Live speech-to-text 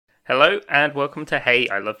Hello, and welcome to Hey,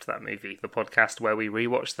 I Loved That Movie, the podcast where we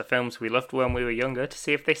rewatch the films we loved when we were younger to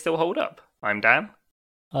see if they still hold up. I'm Dan.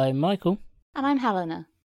 I'm Michael. And I'm Helena.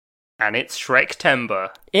 And it's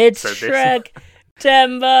Shrek-tember. It's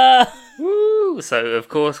Shrek-tember! Woo! So, of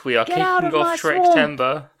course, we are Get kicking out of my off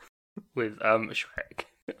Shrek-tember with Shrek,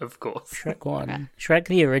 of course. Shrek 1. Shrek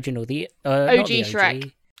the original. The OG not the OG.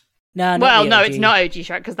 Shrek. No, Well, the no, OG. it's not OG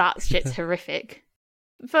Shrek, because that shit's horrific.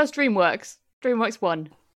 First DreamWorks. DreamWorks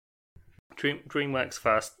 1. DreamWorks'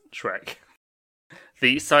 first Shrek.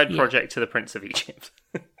 The side project to the Prince of Egypt.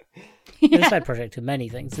 The side project of many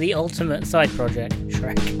things. The ultimate side project,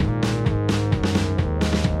 Shrek.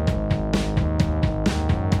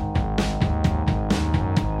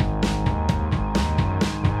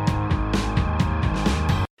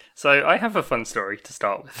 So, I have a fun story to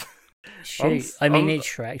start with. Shoot. It's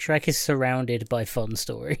Shrek. Shrek is surrounded by fun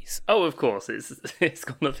stories. Oh, of course. It's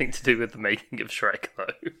got nothing to do with the making of Shrek,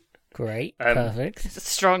 though. Great. Perfect. It's a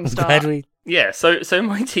strong start. Glad Yeah, so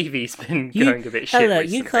my TV's been going a bit shit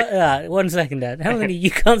recently. You can't... one second, Dad. Helena, you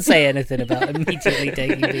can't say anything about immediately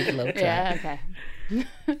taking people off track. Yeah, okay.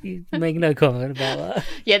 You make no comment about that.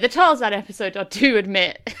 Yeah, the Tarzan episode, I do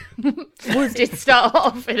admit, did start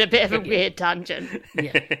off in a bit of a weird tangent.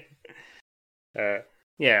 Yeah.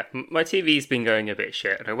 My TV's been going a bit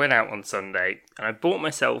shit, and I went out on Sunday, and I bought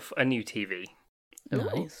myself a new TV.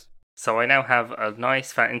 Nice. So I now have a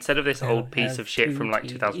nice fat, instead of this old piece of shit from like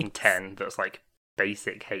 2010 that's like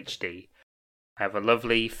basic HD, I have a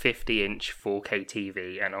lovely 50-inch 4K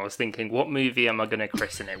TV, and I was thinking, what movie am I going to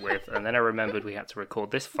christen it with? And then I remembered we had to record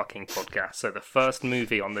this fucking podcast, so the first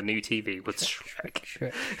movie on the new TV was Shrek.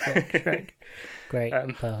 Shrek. Great,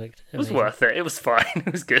 perfect. It was worth it, it was fine,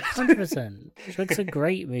 it was good. 100%. Shrek's a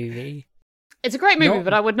great movie. It's a great movie,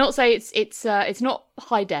 but I would not say it's not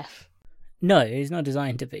high def. No, it's not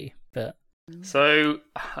designed to be, but... So,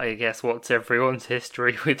 I guess what's everyone's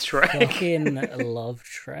history with Shrek? Fucking love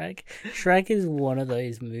Shrek. Shrek is one of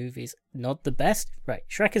those movies, not the best. Right,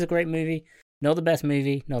 Shrek is a great movie, not the best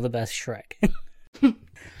movie, not the best Shrek.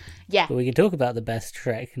 Yeah. But we can talk about the best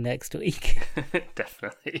Shrek next week.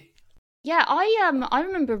 Definitely. Yeah, I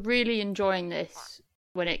remember really enjoying this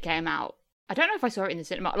when it came out. I don't know if I saw it in the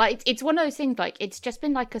cinema. Like, it's one of those things, like, it's just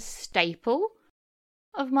been like a staple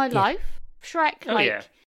of my life. Shrek,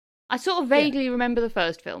 I sort of vaguely remember the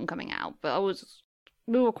first film coming out, but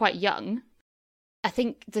we were quite young. I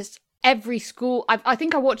think every school, I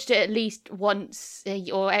think I watched it at least once a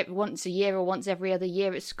year or once every other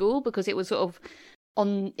year at school, because it was sort of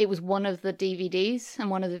it was one of the DVDs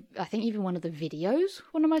and I think even one of the videos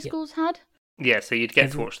one of my schools had. Yeah, so you'd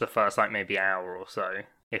get to watch the first like hour or so.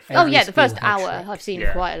 The first hour Shrek. I've seen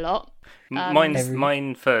quite a lot.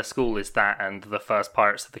 Mine for school is that and the first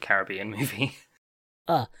Pirates of the Caribbean movie.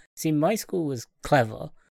 See, my school was clever,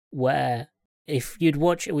 where if we'd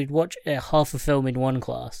watch half a film in one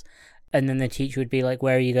class, and then the teacher would be like,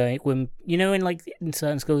 "Where are you going?" When in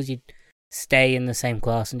certain schools you'd stay in the same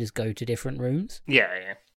class and just go to different rooms.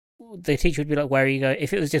 Yeah. The teacher would be like, "Where are you going?"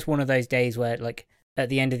 If it was just one of those days where, like, at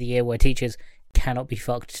the end of the year, where teachers cannot be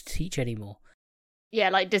fucked to teach anymore. Yeah,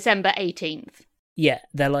 like December 18th. Yeah,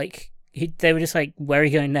 they were just like, "Where are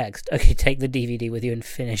you going next?" Okay, take the DVD with you and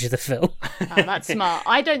finish the film. Oh, that's smart.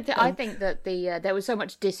 I think that there was so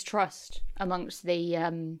much distrust amongst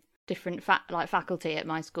the different faculty at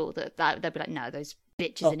my school that they'd be like, "No, those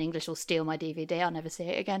bitches in English will steal my DVD. I'll never see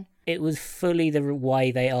it again." It was fully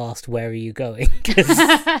why they asked, "Where are you going?" Because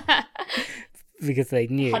they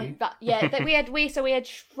knew. We had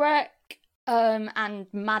Shrek and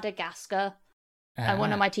Madagascar, and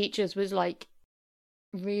one of my teachers was like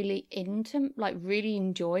really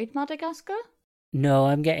enjoyed Madagascar. No,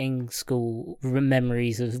 I'm getting school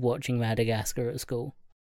memories of watching Madagascar at school,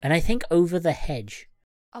 and I think Over the Hedge.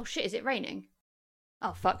 Oh shit! Is it raining?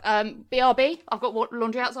 Oh fuck. BRB. I've got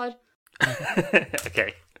laundry outside.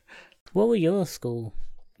 Okay. What were your school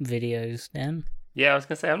videos, Dan? Yeah, I was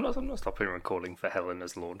gonna say I'm not stopping recording for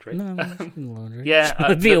Helena's laundry. No, laundry. Yeah,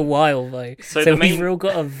 it'd be a while though. So we've all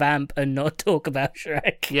got to vamp and not talk about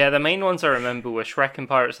Shrek. Yeah, the main ones I remember were Shrek and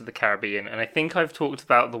Pirates of the Caribbean, and I think I've talked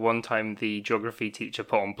about the one time the geography teacher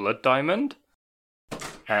put on Blood Diamond.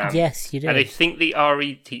 Yes, you did. And I think the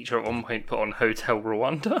RE teacher at one point put on Hotel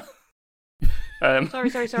Rwanda.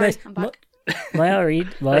 Sorry. I'm back. My RE.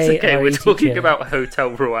 That's okay. RE we're talking teacher. about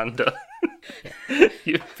Hotel Rwanda.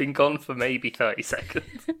 You've been gone for maybe 30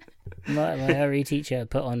 seconds. My RE teacher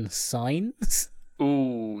put on Signs.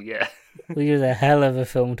 Ooh, yeah. Which was a hell of a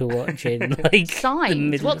film to watch in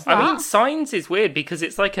Signs? What's that? I mean, Signs is weird because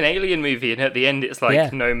it's like an alien movie, and at the end it's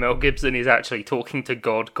like, no, Mel Gibson is actually talking to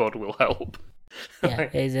God. God will help. Yeah,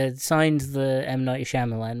 it signs the M. Night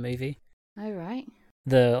Shyamalan movie. Oh, right.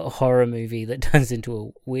 The horror movie that turns into a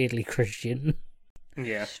weirdly Christian.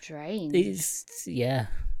 Yeah. Strange. Yeah.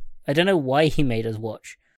 I don't know why he made us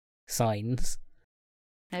watch Signs.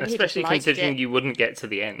 Maybe he Especially just liked considering it. you wouldn't get to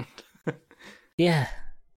the end. Yeah.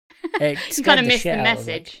 You kind of missed the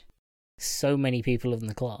message. So many people in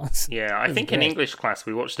the class. Yeah, I think in English class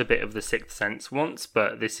we watched a bit of The Sixth Sense once,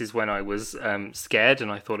 but this is when I was scared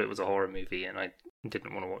and I thought it was a horror movie and I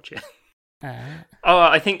didn't want to watch it. Oh,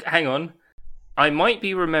 I think, hang on. I might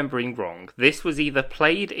be remembering wrong. This was either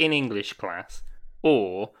played in English class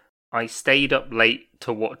or I stayed up late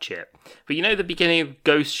to watch it. But you know the beginning of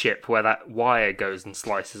Ghost Ship where that wire goes and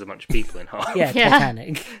slices a bunch of people in half? Yeah, Yeah.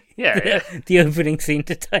 Titanic. Yeah. The opening scene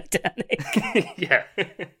to Titanic. Yeah.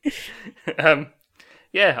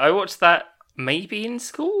 Yeah, I watched that maybe in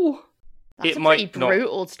school. That's It a might pretty not-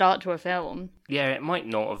 brutal start to a film. Yeah, it might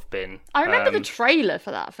not have been. I remember the trailer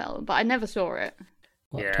for that film, but I never saw it.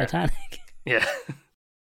 What, Yeah. Titanic? Yeah.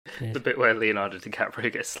 Good. The bit where Leonardo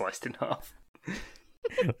DiCaprio gets sliced in half.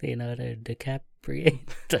 Leonardo DiCaprio.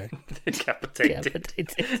 Sorry. Decapitated.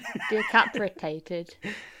 Decapitated. Decapitated.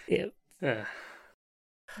 Yep. Yeah.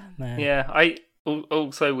 Man. Yeah, I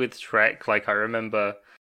also with Shrek, like I remember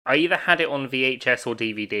I either had it on VHS or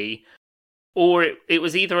DVD, or it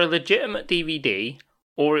was either a legitimate DVD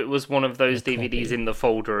or it was one of those A copy. DVDs in the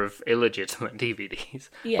folder of illegitimate DVDs.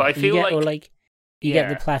 Yeah, but I you feel get, like, or like you get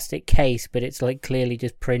the plastic case, but it's like clearly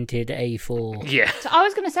just printed A4. yeah, So I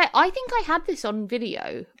was going to say, I think I had this on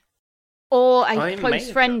video, or I a may close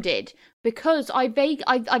have friend done. did, because I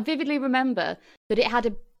vividly remember that it had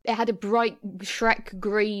a bright Shrek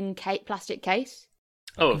green plastic case.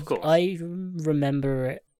 oh of course. I remember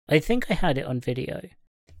it. I think I had it on video,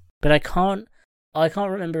 but I can't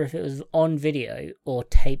remember if it was on video or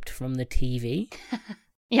taped from the TV.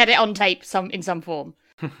 You had it on tape in some form.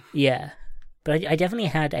 Yeah, but I definitely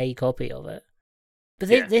had a copy of it. But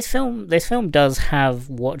Yeah. this film does have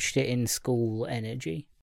watched it in school energy.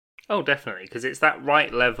 Oh, definitely, because it's that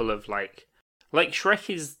right level of like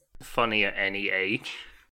Shrek is funny at any age.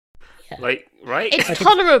 Yeah. Like, right? It's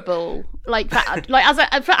tolerable, like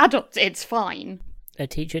for adults, it's fine. A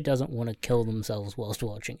teacher doesn't want to kill themselves whilst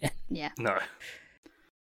watching it. Yeah, No.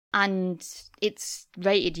 and it's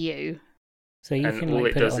rated U. So you And can all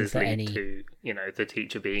like it put it does on is for lead any. to, the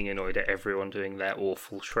teacher being annoyed at everyone doing their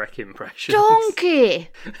awful Shrek impressions. Donkey.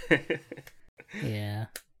 Yeah,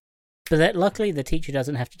 but luckily the teacher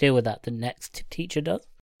doesn't have to deal with that. The next teacher does.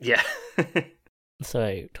 Yeah.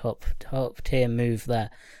 So top tier move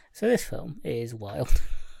there. So this film is wild.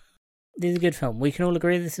 This is a good film. We can all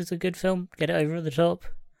agree this is a good film. Get it over the top.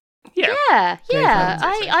 Yeah. Yeah.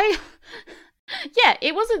 Very I yeah,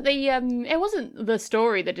 it wasn't the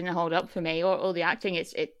story that didn't hold up for me or the acting.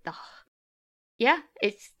 It's fun.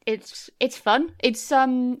 It's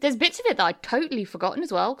there's bits of it that I'd totally forgotten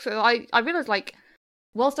as well. So I realized, like,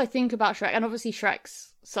 whilst I think about Shrek, and obviously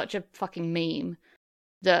Shrek's such a fucking meme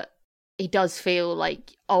that it does feel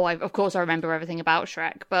like, of course I remember everything about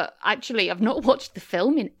Shrek, but actually I've not watched the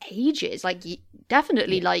film in ages. Like,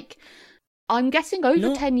 definitely, like, I'm guessing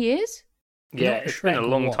over 10 years. Yeah, Not it's been a Shrek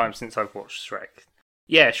long 1. time since I've watched Shrek.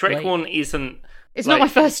 Yeah, Shrek Like- 1 isn't... It's like- not my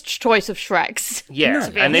first choice of Shreks. Yeah, No,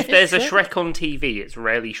 to be and if honest. there's a Shrek on TV, it's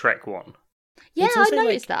rarely Shrek 1. Yeah, It's I also,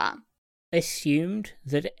 noticed that. Assumed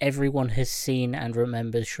that everyone has seen and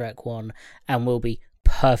remembers Shrek 1 and will be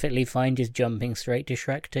perfectly fine just jumping straight to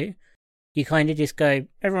Shrek 2. You kind of just go,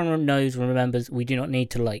 everyone knows and remembers, we do not need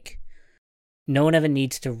to, like... No one ever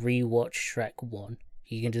needs to rewatch Shrek 1.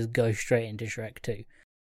 You can just go straight into Shrek 2.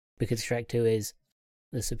 Because Shrek 2 is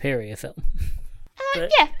the superior film.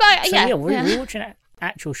 Yeah, but So yeah. we're rewatching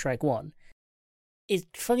actual Shrek 1.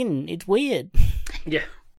 It's weird. Yeah.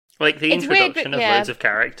 Like the It's weird, introduction but of yeah. loads of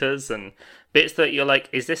characters and bits that you're like,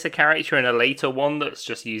 is this a character in a later one that's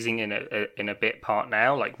just using in a bit part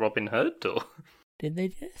now, like Robin Hood? Or Did they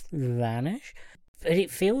just vanish? But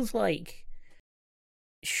it feels like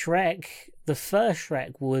Shrek, the first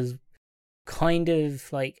Shrek, was kind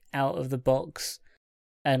of like out of the box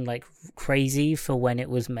and like crazy for when it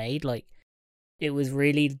was made. Like, it was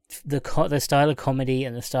really the style of comedy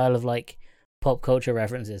and the style of like pop culture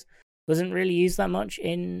references wasn't really used that much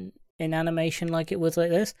in animation like it was like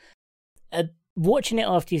this. Watching it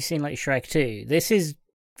after you've seen like Shrek 2, this is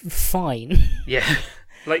fine. yeah.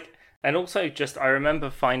 Like, and also just, I remember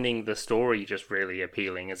finding the story just really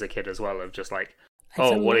appealing as a kid as well, of just like,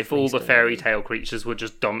 It's a what if all lovely the fairy story. tale creatures were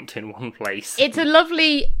just dumped in one place? It's a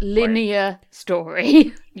lovely linear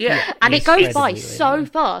story. Yeah. And it goes by Incredibly so linear.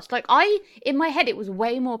 fast. Like, in my head, it was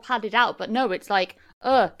way more padded out, but no, it's like,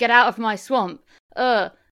 get out of my swamp.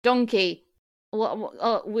 Donkey,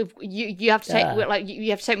 you have to take you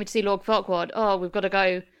have to take me to see Lord Farquaad. Oh, we've got to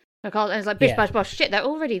go. And it's like bish bash bosh. Shit, they're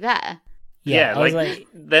already there. Yeah, like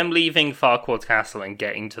them leaving Farquaad's castle and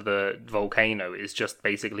getting to the volcano is just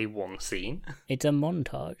basically one scene. It's a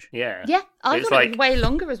montage. Yeah. I thought it was way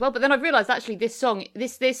longer as well, but then I realised actually this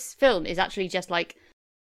film is actually just like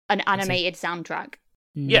an animated soundtrack.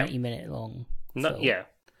 90-minute long. Yeah.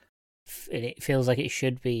 It feels like it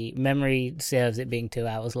should be. Memory serves it being 2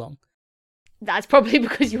 hours long. That's probably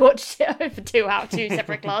because you watched it over 2 hours, 2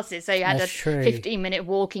 separate classes. So you had That's true. 15-minute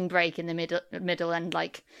walking break in the middle and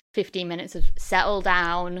like 15 minutes of settle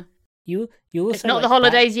down. You also, it's not the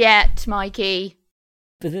holidays yet, Mikey.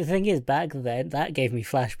 But the thing is, back then, that gave me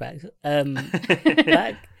flashbacks.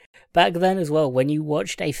 Back then as well, when you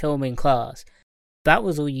watched a film in class, that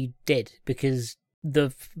was all you did, because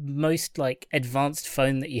the most like advanced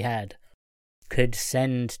phone that you had could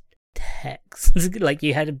send text. Like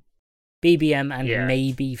you had a BBM and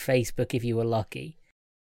maybe Facebook if you were lucky.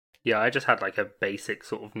 Yeah, I just had like a basic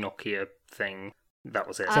sort of Nokia thing. That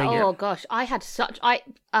was it. Gosh, I had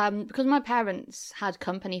because my parents had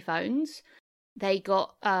company phones. They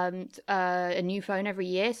got a new phone every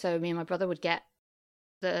year, so me and my brother would get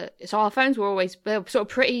so our phones were always sort of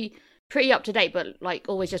pretty up to date, but like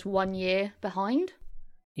always just 1 year behind.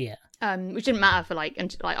 Yeah. Which didn't matter for like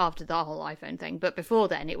after the whole iPhone thing, but before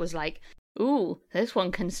then it was like, ooh, this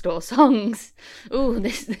one can store songs. Ooh,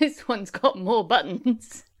 this one's got more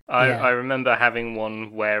buttons. I remember having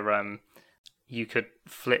one where you could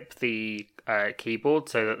flip the keyboard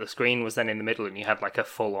so that the screen was then in the middle and you had like a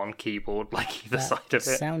full-on keyboard like either side of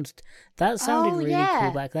it. That sounded really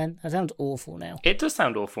cool back then. That sounds awful now. It does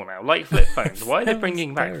sound awful now. Like flip phones. Why are they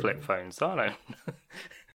bringing back flip phones? I don't know.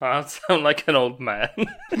 I sound like an old man.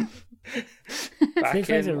 Flip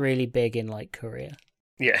phones are really big in like Korea.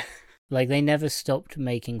 Yeah. Like they never stopped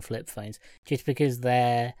making flip phones just because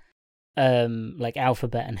their like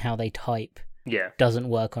alphabet and how they type doesn't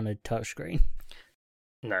work on a touchscreen.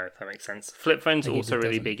 No, that makes sense. Flip phones are also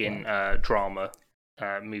really big in drama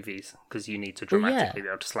movies because you need to dramatically be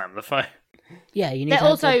able to slam the phone. Yeah, you need. They're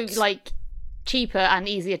also like cheaper and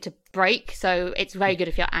easier to break, so it's very good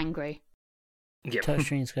if you're angry. Yep. Hanging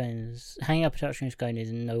up a touchscreen screen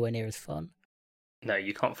is nowhere near as fun. No,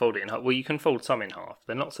 you can't fold it in half. Well, you can fold some in half.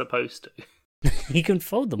 They're not supposed to. You can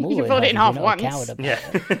fold them all. You can fold it in half once. Yeah.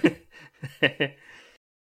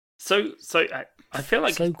 So I feel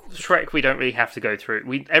like Shrek, we don't really have to go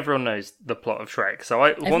through. Everyone knows the plot of Shrek. So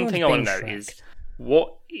one thing I want to know is,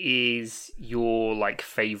 what is your like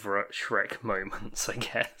favorite Shrek moments? I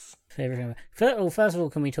guess. Favorite moment. First of all,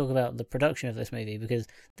 can we talk about the production of this movie? Because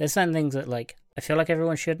there's some things that like I feel like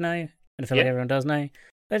everyone should know, and I feel like everyone does know.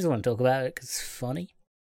 I just want to talk about it because it's funny.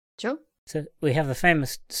 Sure. So we have the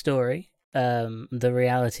famous story, the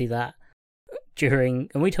reality that and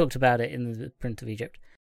we talked about it in the Prince of Egypt.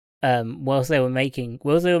 Whilst they were making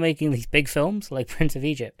these big films like Prince of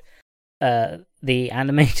Egypt, the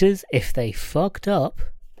animators, if they fucked up,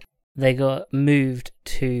 they got moved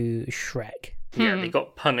to Shrek. Yeah, they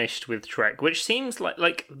got punished with Shrek, which seems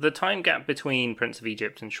like the time gap between Prince of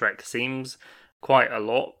Egypt and Shrek seems quite a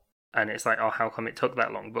lot, and it's like, oh, how come it took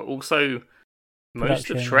that long? But also, most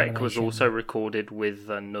of Shrek was also recorded with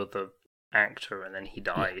another actor, and then he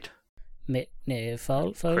died.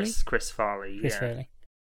 Foley? Chris Farley. Foley.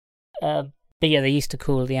 But yeah, the animators used to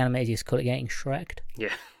call it getting Shrek'd.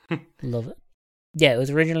 Yeah. Love it. Yeah, it was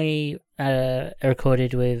originally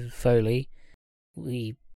recorded with Foley.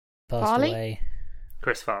 We passed away.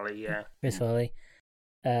 Chris Farley, yeah. Chris Farley.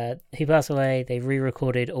 He passed away. They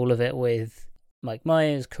re-recorded all of it with Mike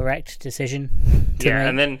Myers. Correct decision.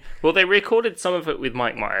 And then, they recorded some of it with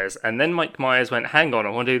Mike Myers, and then Mike Myers went, hang on, I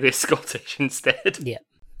want to do this Scottish instead. Yeah.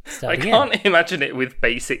 I can't imagine it with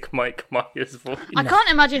basic Mike Myers voice. I can't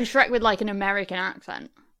imagine Shrek with like an American accent.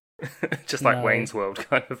 Just like Wayne's World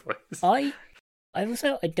kind of voice. I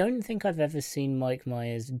don't think I've ever seen Mike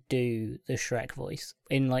Myers do the Shrek voice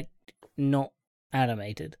in like not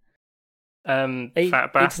animated.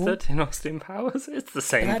 Fat Bastard in Austin Powers. It's the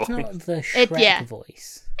same voice. That's not the Shrek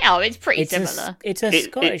voice. Oh, it's pretty similar. It's a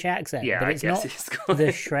Scottish accent, but it's not the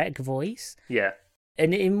Shrek voice. Yeah.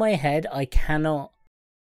 And in my head, I cannot.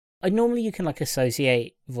 Normally, you can like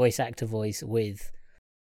associate voice actor voice with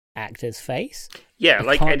actor's face. Yeah,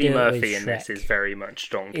 like Eddie Murphy in this is very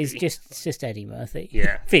much donkey. It's just Eddie Murphy.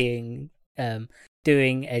 Yeah. Being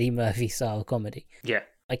doing Eddie Murphy style comedy. Yeah.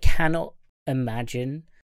 I cannot imagine,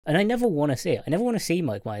 and I never want to see it. I never want to see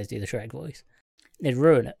Mike Myers do the Shrek voice. It'd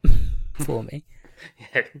ruin it for me.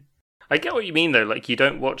 Yeah. I get what you mean though. Like you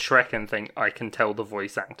don't watch Shrek and think I can tell the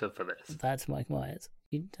voice actor for this. That's Mike Myers.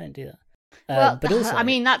 You don't do that. But also, I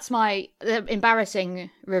mean, that's my embarrassing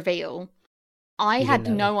reveal. I had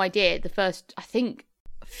no idea the first, I think,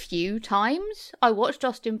 few times I watched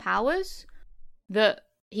Austin Powers that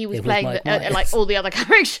he was playing like all the other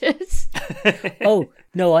characters. Oh,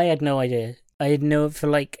 no, I had no idea. I had for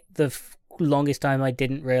like the longest time I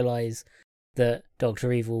didn't realise that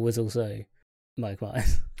Dr. Evil was also Mike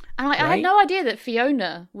Myers. And I had no idea that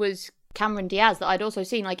Fiona was Cameron Diaz, that I'd also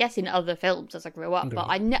seen, I guess, in other films as I grew up, but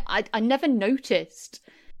I never noticed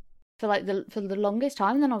for the longest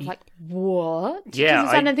time. And then I was like, what? Yeah,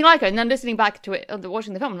 doesn't sound anything like her. And then listening back to it,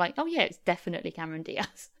 watching the film, I'm like, oh yeah, it's definitely Cameron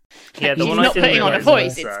Diaz. Yeah, She's not putting on a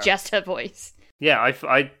voice; it's just her voice. Yeah,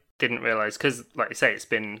 I didn't realise, because, like I say, it's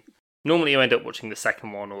been... Normally you end up watching the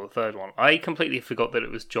second one or the third one. I completely forgot that it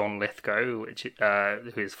was John Lithgow, who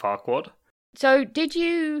is Farquaad. So, did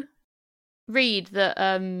you read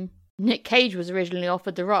that Nick Cage was originally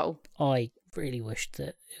offered the role? I really wished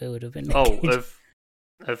that it would have been Nick Cage.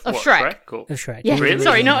 Of what, Shrek? Of Shrek. Yeah, really?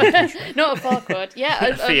 Sorry, not of Farquaad. Yeah,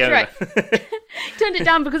 of Shrek. Turned it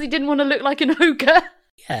down because he didn't want to look like an ogre.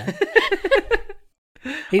 Yeah.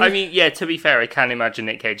 I mean, yeah, to be fair, I can imagine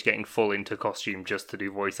Nick Cage getting full into costume just to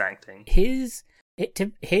do voice acting. His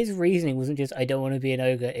reasoning wasn't just, I don't want to be an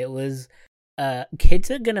ogre. It was,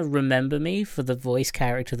 kids are going to remember me for the voice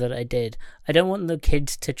character that I did. I don't want the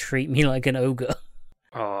kids to treat me like an ogre.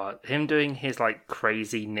 Oh, him doing his, like,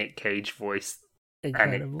 crazy Nick Cage voice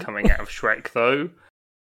Incredible. and it coming out of Shrek, though,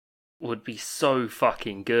 would be so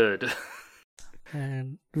fucking good.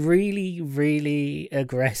 And really, really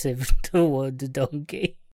aggressive towards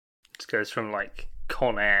Donkey. Just goes from, like,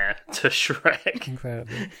 Con Air to Shrek.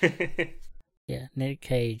 Incredible. Yeah, Nick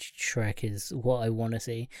Cage Shrek is what I want to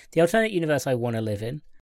see. The alternate universe I want to live in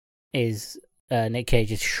is Nick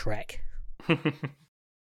Cage's Shrek.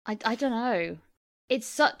 I don't know. It's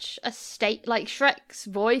such a state, like Shrek's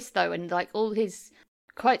voice though, and like all his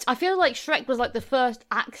quotes. I feel like Shrek was like the first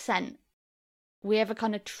accent we ever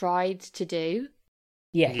kind of tried to do.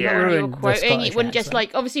 Yeah, when you were quoting, it wouldn't just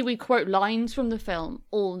like, obviously we quote lines from the film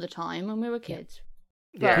all the time when we were kids.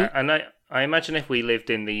 Yeah, and I imagine if we lived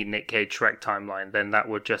in the Nick Cage Shrek timeline, then that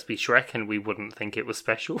would just be Shrek and we wouldn't think it was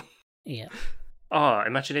special. Yeah. Oh,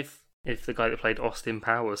 imagine if the guy that played Austin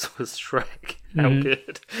Powers was Shrek. How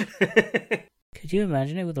good. Could you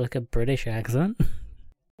imagine it with like a British accent?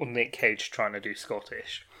 Or Nick Cage trying to do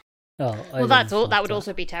Scottish. Oh, well, that's all. That would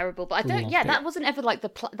also be terrible. But I don't. Yeah, that wasn't ever like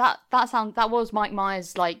that was Mike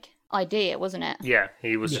Myers' like idea, wasn't it? Yeah,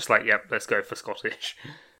 he was just like, "Yep, let's go for Scottish."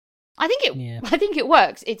 I think it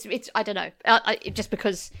works. It's. I don't know. Just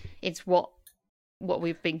because it's what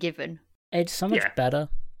we've been given. It's so much better.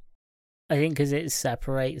 I think because it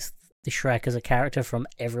separates the Shrek as a character from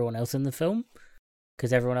everyone else in the film,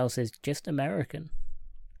 because everyone else is just American.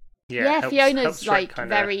 Yeah, Fiona's like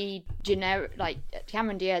very generic. Like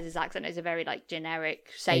Cameron Diaz's accent is a very like generic,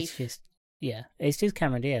 safe. It's just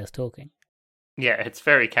Cameron Diaz talking. Yeah, it's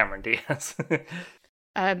very Cameron Diaz.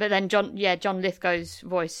 But then John Lithgow's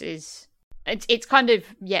voice is it's kind of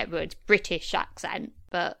it's British accent,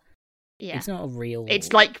 but it's not a real.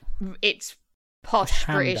 It's like it's posh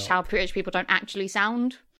British. How British people don't actually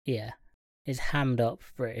sound. Yeah, it's hammed up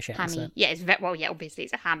British accent. Hammy. Yeah, it's obviously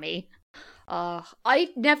it's a hammy. I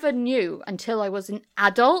never knew until I was an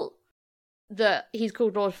adult that he's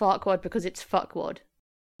called Lord Farquaad because it's fuckwad.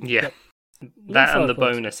 Yeah, that and the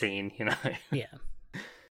boner scene, you know. Yeah.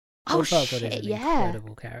 Oh shit! Is an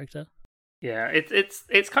incredible character. Yeah,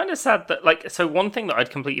 it's kind of sad that so one thing that I'd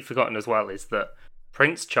completely forgotten as well is that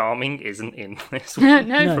Prince Charming isn't in this one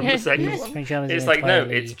from the second one. It's like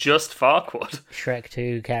it's just Farquaad. Shrek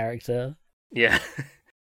 2 character. Yeah.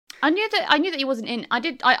 I knew that he wasn't in.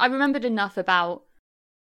 I remembered enough about.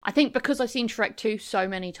 I think because I've seen Shrek 2 so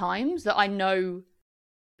many times that I know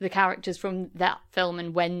the characters from that film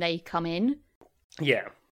and when they come in. Yeah.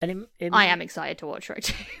 And I am excited to watch Shrek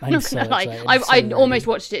 2. I'm so excited. I almost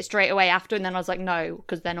watched it straight away after, and then I was like, no,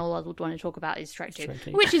 because then all I would want to talk about is Shrek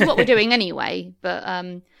 2, which is what we're doing anyway. But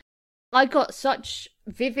I got such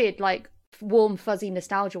vivid, like, warm, fuzzy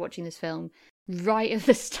nostalgia watching this film right at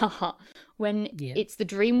the start when it's the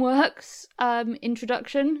DreamWorks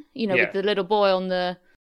introduction. You know, with the little boy on the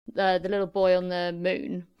little boy on the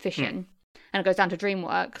moon fishing, and it goes down to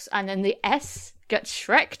DreamWorks, and then the S gets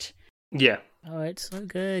Shrek'd. Yeah. Oh, it's so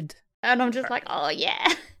good. And I'm just like, oh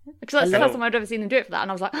yeah. Because that's the first time I'd ever seen them do it for that.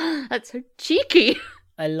 And I was like, oh, that's so cheeky.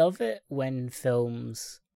 I love it when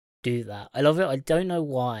films do that. I love it. I don't know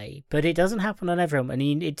why, but it doesn't happen on every film.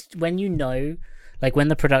 And it's when you know, like when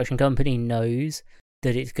the production company knows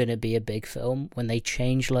that it's going to be a big film, when they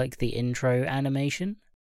change like the intro animation.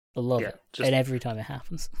 I love it. And every time it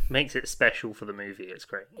happens. Makes it special for the movie. It's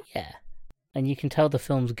great. Yeah. and you can tell the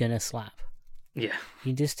film's gonna slap. Yeah.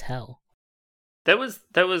 You just tell. There was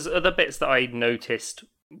other bits that I noticed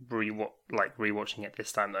rewatching it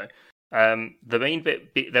this time though. The main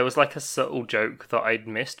bit there was like a subtle joke that I'd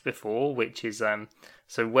missed before, which is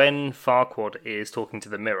so when Farquaad is talking to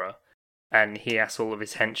the mirror, and he asks all of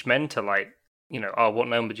his henchmen to what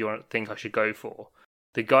number do you think I should go for?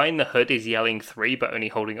 The guy in the hood is yelling 3, but only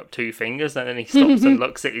holding up 2 fingers, and then he stops and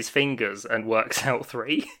looks at his fingers and works out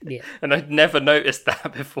 3. Yeah. And I'd never noticed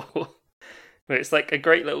that before. But it's like a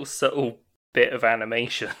great little subtle bit of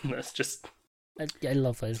animation that's just... I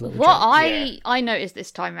love those little What jokes. I noticed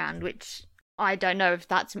this time round, which I don't know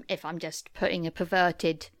if I'm just putting a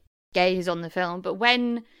perverted gaze on the film, but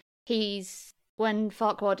when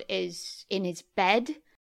Farquaad is in his bed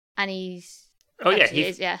and he's... Oh yeah,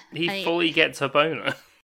 he fully gets a boner.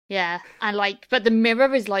 Yeah, and but the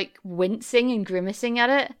mirror is wincing and grimacing at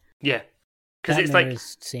it. Yeah, because it's like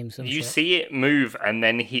you shit. see it move, and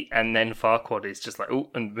then Farquaad is just like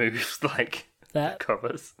and moves that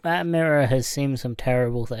covers. That mirror has seen some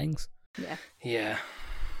terrible things. Yeah,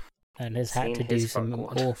 and has had to do some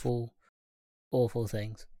awful, awful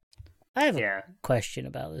things. I have a question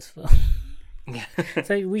about this film.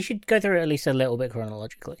 So we should go through it at least a little bit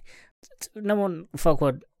chronologically. Number one,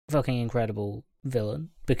 Farquaad, fucking incredible villain,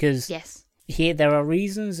 because there are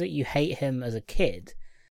reasons that you hate him as a kid.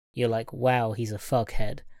 You're like, wow, he's a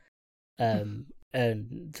fuckhead, and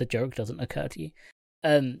the joke doesn't occur to you.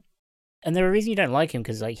 And there are reasons you don't like him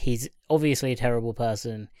because he's obviously a terrible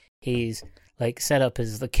person. He's set up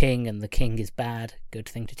as the king, and the king is bad. Good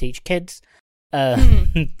thing to teach kids.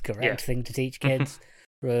 Correct thing to teach kids.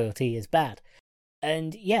 Royalty is bad.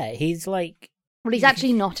 And he's well, he's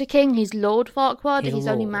actually not a king. He's Lord Farquaad. He's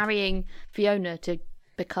only marrying Fiona to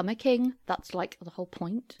become a king. That's the whole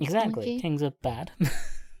point. Exactly. Kings are bad.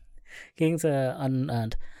 Kings are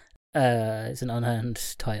unearned. It's an unearned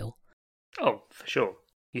title. Oh, for sure.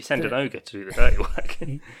 You send an ogre to do the dirty work.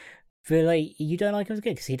 But you don't like him as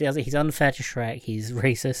good because he's unfair to Shrek. He's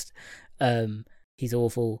racist. He's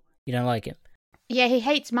awful. You don't like him. Yeah, he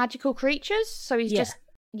hates magical creatures. So he's just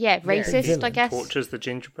racist. I guess. Tortures the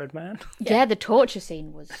gingerbread man. Yeah, the torture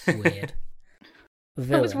scene was weird.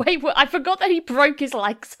 That was way. I forgot that he broke his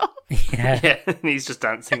legs off. Yeah, and he's just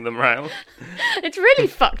dancing them around. It's really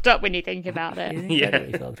fucked up when you think about it.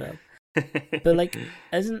 Really fucked up. But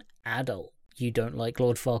as an adult, you don't like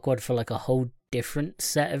Lord Farquaad for a whole different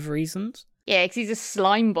set of reasons. Yeah, because he's a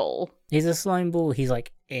slime ball. He's a slime ball. He's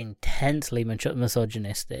intensely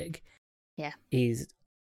misogynistic. Yeah. He's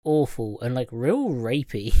awful and real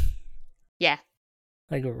rapey. Yeah.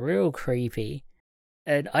 Real creepy.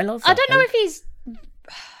 And I love that. I don't know if he's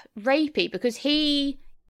rapey because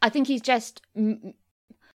I think he's just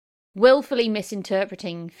willfully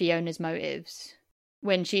misinterpreting Fiona's motives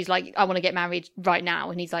when she's like, I want to get married right now.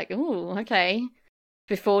 And he's like, oh, okay.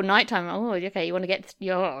 Before nighttime, oh, okay, you want to get,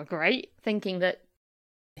 great. Thinking that.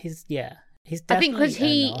 He's definitely I think because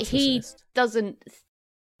he doesn't,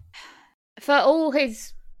 for all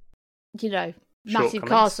his, massive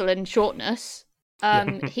castle and shortness,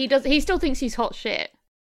 he still thinks he's hot shit.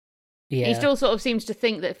 Yeah. He still sort of seems to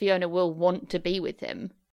think that Fiona will want to be with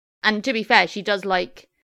him. And to be fair, she does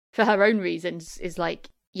for her own reasons, is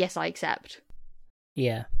yes, I accept.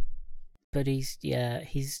 Yeah. But he's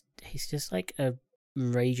just a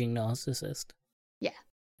raging narcissist. Yeah.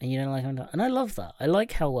 And you don't like him. And I love that. I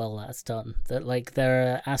like how well that's done. That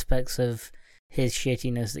there are aspects of his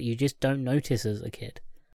shittiness that you just don't notice as a kid.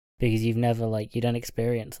 Because you've never, you don't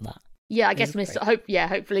experience that. Yeah, I guess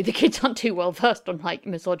hopefully the kids aren't too well versed on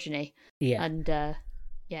misogyny. Yeah. And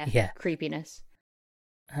creepiness.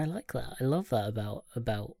 I like that. I love that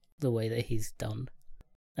about the way that he's done.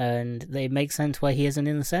 And it makes sense why he isn't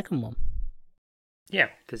in the second one. Yeah,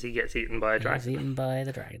 because he gets eaten by a dragon. He gets eaten by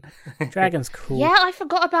the dragon. Dragon's cool. Yeah, I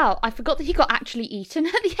forgot that he got actually eaten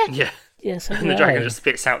at the end. Yeah. Yeah, so and the dragon just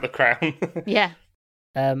spits out the crown. Yeah.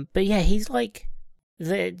 But yeah, he's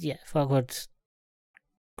Farquaad's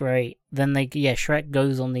great. Then Shrek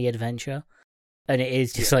goes on the adventure, and it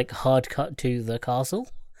is just hard cut to the castle.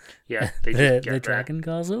 Yeah, the dragon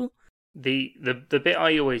castle. The bit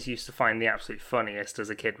I always used to find the absolute funniest as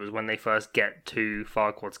a kid was when they first get to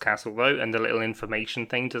Farquaad's castle though, and the little information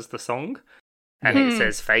thing does the song, and it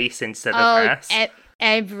says face instead of ass.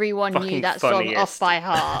 Everyone knew that funniest. song off by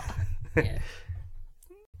heart. Yeah.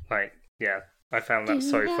 I found that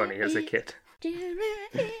so funny as a kid.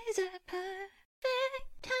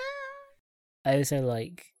 I also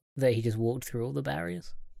like that he just walked through all the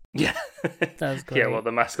barriers. Yeah. That was great. Yeah, well,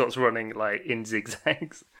 the mascot's running in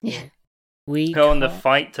zigzags. Yeah. The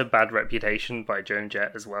Fight to Bad Reputation by Joan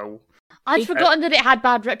Jett as well. I'd forgotten that it had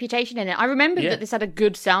bad reputation in it. I remembered that this had a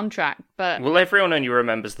good soundtrack, but... Well, everyone only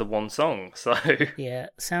remembers the one song, so... Yeah,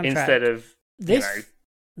 soundtrack. Instead of, the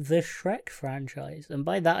Shrek franchise, and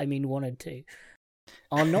by that I mean 1 and 2,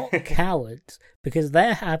 are not cowards, because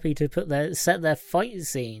they're happy to set their fight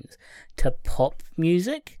scenes to pop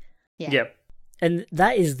music. Yeah. And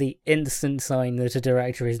that is the instant sign that a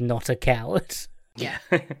director is not a coward. Yeah.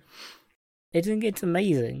 It's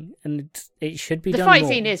amazing, and it should be the done fight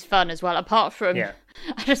more. scene is fun as well, apart from... Yeah.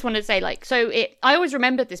 I just want to say, like, I always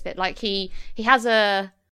remembered this bit, like, he has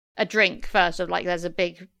a drink first, of like, there's a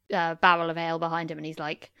big barrel of ale behind him, and he's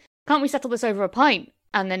like, can't we settle this over a pint?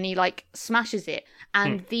 And then he, like, smashes it,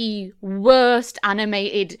 and the worst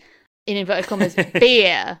animated, in inverted commas,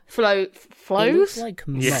 beer flows, like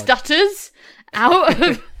stutters out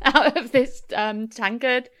of this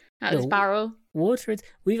tankard, out of this barrel. Water is...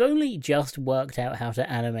 We've only just worked out how to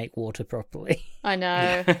animate water properly. I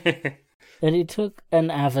know. And it took an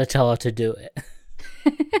avatar to do it.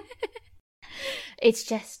 It's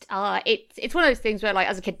just, it's one of those things where, like,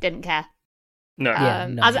 as a kid, didn't care. No.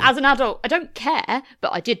 As an adult, I don't care,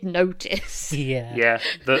 but I did notice. Yeah. Yeah.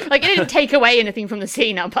 Like, it didn't take away anything from the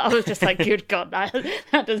scene, but I was just like, good God,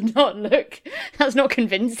 that does not look... That's not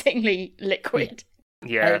convincingly liquid.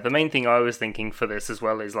 Yeah, the main thing I was thinking for this as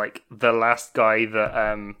well is, like, the last guy that,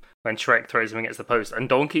 when Shrek throws him against the post, and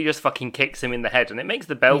Donkey just fucking kicks him in the head, and it makes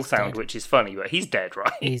the bell sound, which is funny, but he's dead,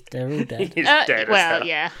 right? They're all dead. He's dead. Well,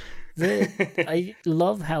 yeah. I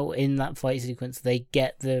love how in that fight sequence they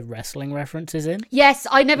get the wrestling references in. Yes,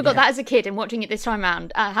 I never got that as a kid, and watching it this time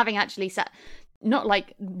around, having actually sat... Not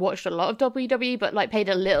like watched a lot of WWE, but like paid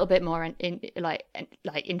a little bit more in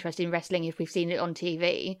interest in wrestling if we've seen it on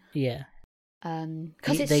TV. Yeah.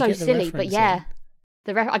 Because it's so silly, but yeah,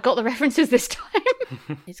 I got the references this time.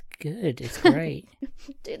 It's good. It's great.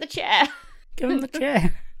 Do the chair. Give him the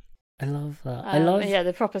chair. I love that. I love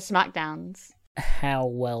the proper smackdowns. How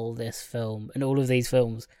well this film and all of these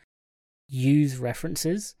films use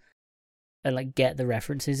references and like get the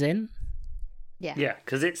references in. Yeah. Yeah,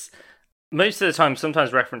 because it's most of the time.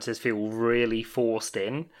 Sometimes references feel really forced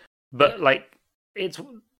in, but like it's.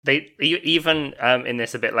 Even in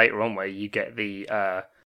this a bit later on, where you get the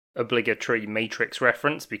obligatory Matrix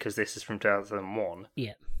reference, because this is from 2001.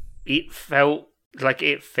 Yeah. It felt like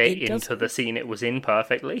it fit into the scene it was in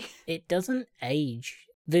perfectly. It doesn't age.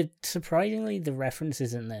 Surprisingly, the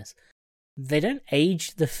references in this, they don't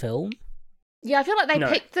age the film. Yeah, I feel like they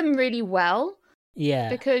picked them really well. Yeah.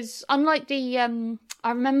 Because unlike the... I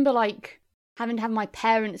remember, like, having to have my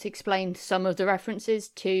parents explain some of the references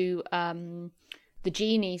to... the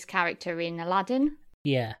genie's character in Aladdin.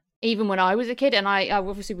 Yeah. Even when I was a kid, and I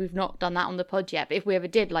obviously we've not done that on the pod yet, but if we ever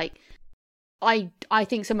did, like, I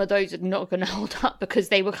think some of those are not going to hold up because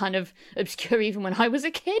they were kind of obscure even when I was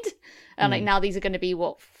a kid. And like now these are going to be,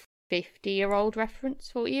 40-year-old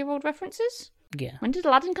references? Yeah. When did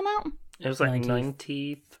Aladdin come out? It was like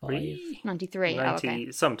 93? 93, 90,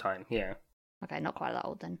 okay. Sometime, yeah. Okay, not quite that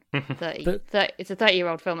old then. 30. It's a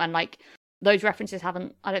 30-year-old film, and like those references I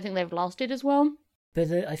don't think they've lasted as well. But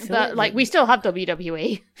I feel like we still have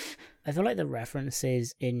WWE. I feel like the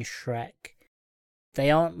references in Shrek, they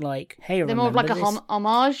aren't like, hey, they're more of like a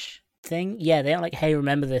homage thing. Yeah, they aren't like, hey,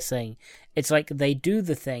 remember this thing. It's like they do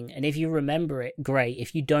the thing, and if you remember it, great.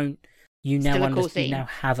 If you don't, you now you now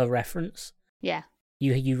have a reference. Yeah.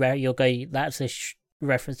 You'll go, that's a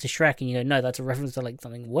reference to Shrek, and you go, no, that's a reference to like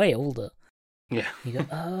something way older. Yeah. You go,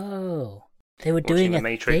 oh, they were doing the a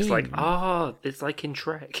Matrix, thing. like, it's like in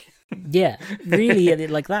Shrek. Yeah, really,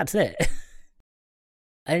 like that's it.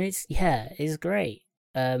 And it's great.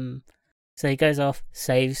 So he goes off,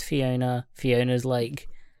 saves Fiona. Fiona's like,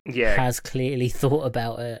 has clearly thought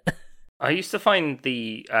about it. I used to find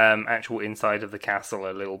the actual inside of the castle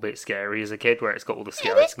a little bit scary as a kid, where it's got all the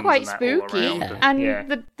skeletons. It's quite and that spooky, all around.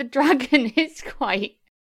 and the dragon is quite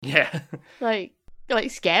like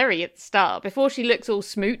scary at the start before she looks all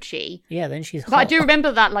smoochy. Yeah, then she's hot. But I do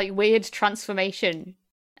remember that like weird transformation,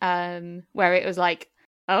 where it was like,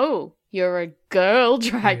 oh, you're a girl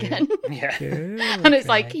dragon. Yeah. And it's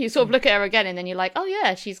like you sort of look at her again, and then you're like, oh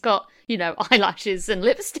yeah, she's got eyelashes and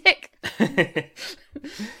lipstick.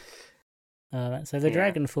 So the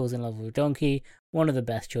dragon falls in love with Donkey. One of the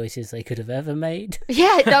best choices they could have ever made.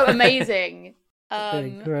 Yeah, no, amazing.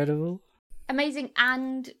 Incredible. Amazing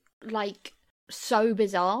and like so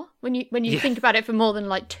bizarre when you think about it for more than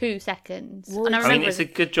like 2 seconds. Well, and I mean, it's a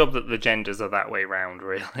good job that the genders are that way round,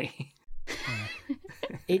 really.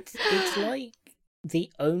 It's like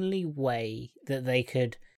the only way that they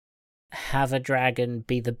could have a dragon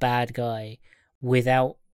be the bad guy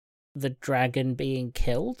without the dragon being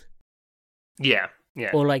killed. Yeah.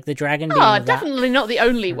 Yeah. Or like the dragon being Oh, that definitely not the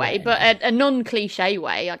only way, threatening. but a non-cliche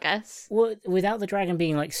way, I guess. Well, without the dragon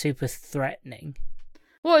being like super threatening.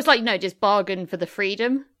 Well, it's like, no, just bargain for the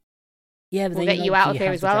freedom. Yeah, but We'll then get you out of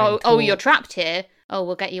here as well. Oh, you're trapped here. Oh,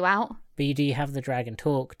 we'll get you out. But do you have the dragon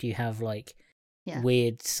talk? Do you have like Yeah.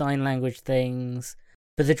 weird sign language things?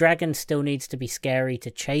 But the dragon still needs to be scary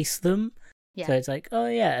to chase them. Yeah. So it's like, oh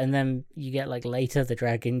yeah, and then you get like later the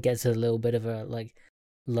dragon gets a little bit of a like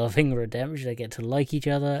loving redemption. They get to like each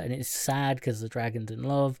other, and it's sad because the dragon's in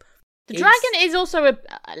love. The dragon is also a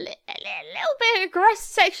little bit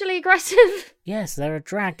sexually aggressive. Yes, they're a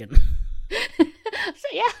dragon. So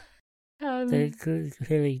yeah. They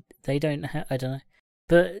clearly they don't have. I don't know,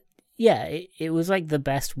 but yeah, it was like the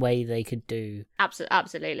best way they could do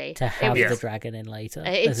Absolutely. to have was- the dragon in later.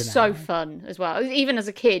 It's as an so ally. fun as well. Even as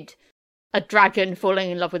a kid, a dragon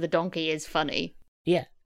falling in love with a donkey is funny. Yeah,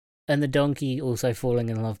 and the donkey also falling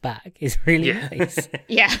in love back is really nice.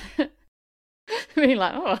 Yeah. Being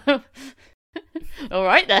like, oh, all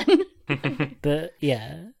right then. But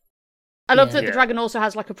yeah, I love Yeah. that the Yeah. dragon also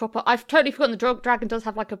has like a proper. I've totally forgotten the dragon does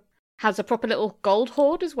have has a proper little gold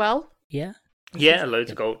hoard as well. yeah, Yeah,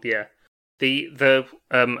 loads of gold. Yeah, the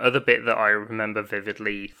other bit that I remember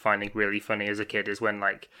vividly finding really funny as a kid is when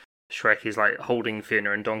like Shrek is like holding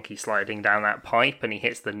Fiona and Donkey sliding down that pipe, and he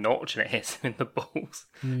hits the notch, and it hits him in the balls,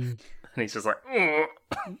 Mm. and he's just like,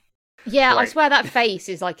 "Ugh." Yeah, I Like- swear that face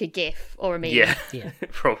is like a GIF or a meme. Yeah, Yeah.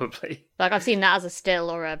 probably. Like I've seen that as a still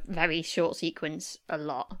or a very short sequence a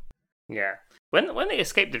lot. Yeah, when they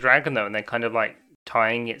escape the dragon though, and they're kind of like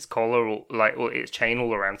tying its collar or its chain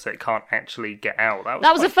all around so it can't actually get out.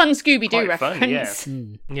 That was a fun Scooby Doo quite fun, reference.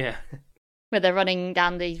 Mm. Yeah. Where they're running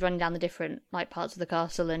down the different like parts of the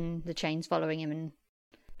castle and the chains following him. And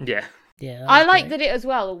Yeah. Yeah, I was like great. that it as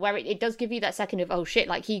well, where it does give you that second of, oh shit,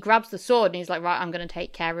 like he grabs the sword and he's like, right, I'm going to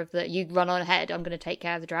take care of you run on ahead, I'm going to take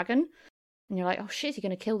care of the dragon. And you're like, oh shit, is he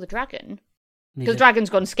going to kill the dragon? Because the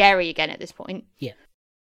dragon's gone scary again at this point. Yeah.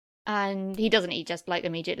 And he doesn't, he just like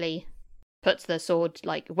immediately puts the sword,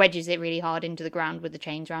 like wedges it really hard into the ground with the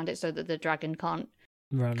chains around it so that the dragon can't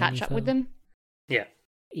Run catch any up with further. them. Yeah.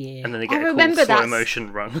 Yeah, And then they I get a cool remember slow that's-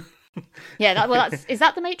 motion run. Yeah, is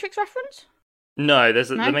that the Matrix reference? No, No?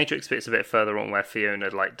 the Matrix bit's a bit further on where Fiona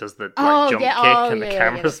like does the Oh, jump yeah, kick and the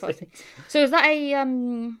camera that's what I spin. think. So is that a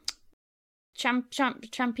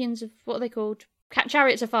champions of what are they called?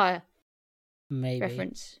 Chariots of Fire maybe.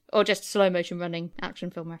 reference, or just slow motion running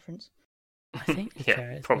action film reference? I think Yeah,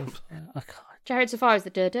 Chariots probably. of Fire. I can't. Chariots of Fire is the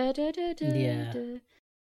da da da da da. Yeah. da.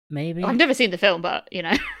 Maybe. I've never seen the film, but you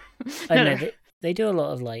know. I know they do a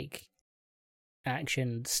lot of like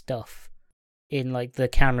action stuff in like the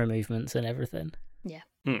camera movements and everything. Yeah.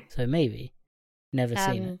 So maybe never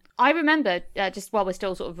seen it. I remember just while we're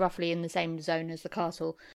still sort of roughly in the same zone as the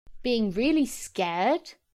castle, being really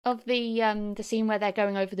scared of the scene where they're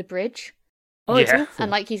going over the bridge, Oh, it's Yeah. awful.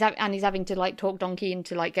 and like he's having to like talk Donkey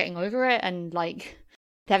into like getting over it, and like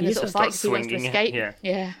they're having He this sort of just fight 'cause he wants to swinging it, escape.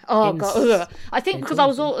 yeah. Oh It's- god. Ugh. I think it's because I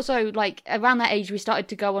was awful. also like around that age, we started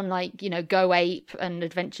to go on like Go Ape and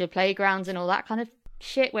Adventure Playgrounds and all that kind of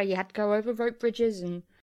shit where you had to go over rope bridges and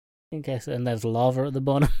I guess, and there's lava at the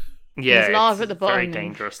bottom. Yeah, There's lava it's at the very bottom.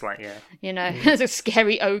 dangerous. Like, yeah, there's a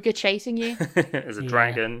scary ogre chasing you. there's a Yeah.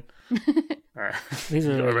 dragon. These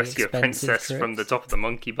You are got to really rescue a expensive princess from the trips. top of the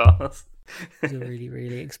monkey bars. These are really,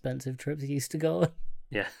 really expensive trips you used to go on.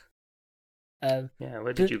 Yeah, Yeah,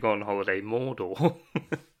 where did you go on holiday? Mordor.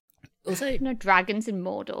 also, No dragons in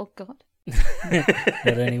Mordor. God.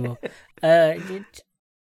 not anymore.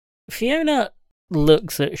 Fiona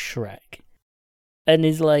looks at Shrek and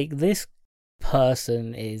is like, this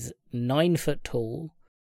person is 9 foot tall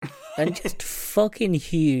and just fucking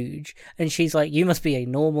huge. And she's like, you must be a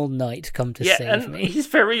normal knight come to Yeah, save and me. he's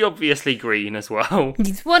very obviously green as well.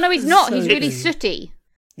 Well, no, he's not. So He's really green. sooty.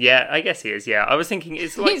 Yeah, I guess he is. Yeah, I was thinking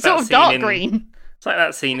it's like He's that sort of scene dark in, green. It's like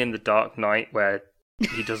that scene in The Dark Knight where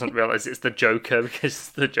he doesn't realize it's the Joker because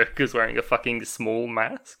the Joker's wearing a fucking small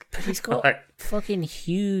mask. But he's got Like, fucking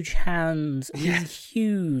huge hands. Yeah. He's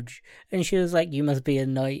huge. And she was like, you must be a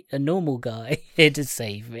knight, a normal guy here to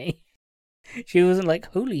save me. She wasn't like,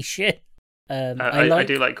 holy shit. I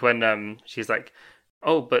do like when she's like,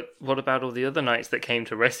 oh, but what about all the other knights that came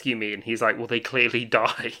to rescue me? And he's like, well, they clearly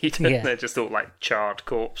died. Yeah. They're just all like charred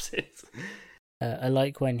corpses. I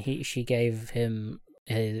like when she gave him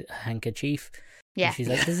his handkerchief. And Yeah. she's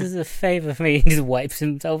like, this is a favour for me. He just wipes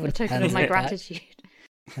himself A and token hands of my it back. gratitude.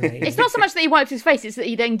 Right. It's not so much that he wipes his face; it's that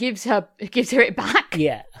he then gives her it back.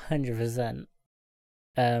 Yeah, 100%.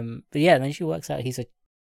 But yeah, then she works out he's a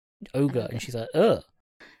ogre, and she's like, ugh.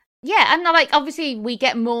 Yeah, and like obviously we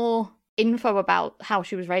get more info about how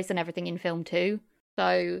she was raised and everything in film 2.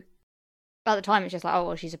 So at the time, it's just like, oh,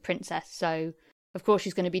 well, she's a princess. So of course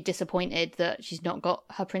she's going to be disappointed that she's not got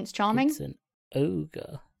her Prince Charming. It's an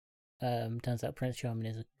ogre. Turns out Prince Charming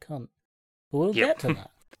is a cunt. But we'll get to that.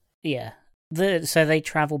 Yeah. So they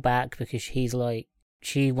travel back because he's like,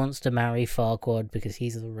 she wants to marry Farquaad because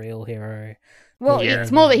he's the real hero. Well,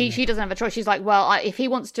 it's more that she doesn't have a choice. She's like, well, if he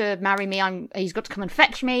wants to marry me, he's got to come and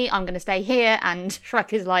fetch me. I'm going to stay here. And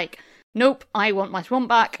Shrek is like, nope, I want my swan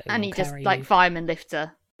back. And he just like fireman lifts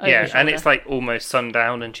her. Yeah, and it's like almost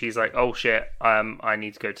sundown, and she's like, oh shit, I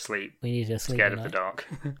need to go to sleep. We need to sleep. Scared of the dark.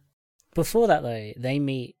 Before that, though, they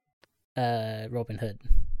meet Robin Hood.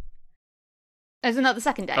 Isn't that the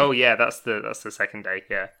second day? Oh yeah, that's the second day.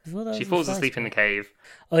 Yeah, she falls asleep in the cave.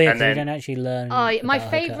 Oh yeah, because we don't actually learn. Oh, my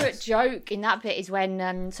favourite joke in that bit is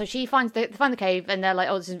when so she finds the cave, and they're like,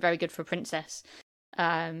 "Oh, this isn't very good for a princess."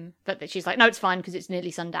 But she's like, "No, it's fine because it's nearly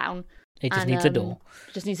sundown." It just needs a door.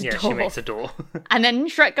 Just needs a door. Yeah, she makes a door. And then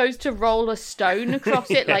Shrek goes to roll a stone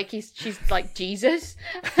across it like she's like Jesus.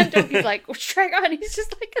 And Donkey's like, oh, Shrek, and he's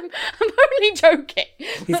just like, I'm only joking.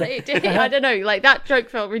 Like, I don't know, like that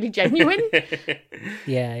joke felt really genuine.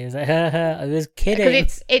 Yeah, he was like, I was kidding.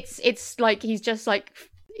 Because it's like he's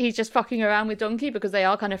just fucking around with Donkey because they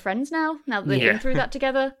are kind of friends now that they've been through that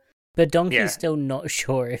together. But Donkey's still not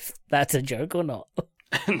sure if that's a joke or not.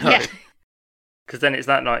 No. Yeah. Because then it's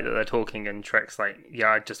that night that they're talking, and Shrek's like, yeah,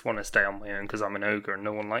 I just want to stay on my own because I'm an ogre and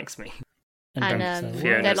no one likes me. And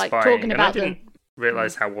they're like spying. talking and about I didn't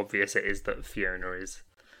realise how obvious it is that Fiona is,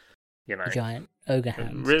 a giant ogre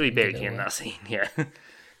hand. Really big in that scene, yeah.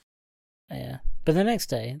 Yeah. But the next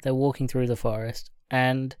day, they're walking through the forest,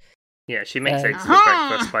 and... Yeah, she makes eggs for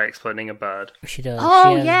breakfast by exploding a bird. She does.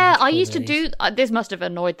 Oh, yeah, I used to do... this must have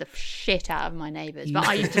annoyed the shit out of my neighbours, but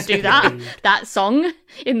I used to do that song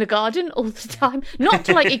in the garden all the time. Not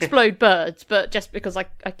to, like, explode birds, but just because I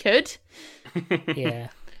could. Yeah.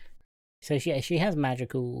 So, she has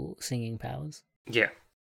magical singing powers. Yeah.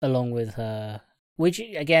 Along with her... Which,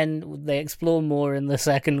 again, they explore more in the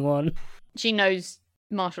second one. She knows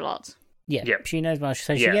martial arts. Yeah, she knows martial arts.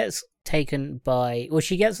 So she gets taken by... Well,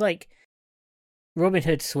 she gets, like... Robin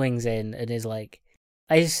Hood swings in and is like,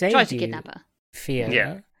 I saved Tries to kidnap her.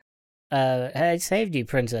 Fiona. Yeah. I saved you,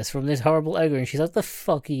 princess, from this horrible ogre. And she's like, the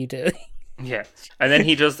fuck are you doing? Yeah. And then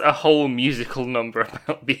he does a whole musical number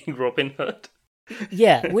about being Robin Hood.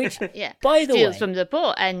 Yeah, which, by the steals way... from the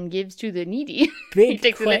poor and gives to the needy. He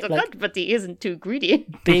takes a little cut, but he isn't too greedy.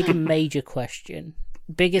 Big major question.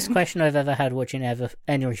 Biggest question I've ever had watching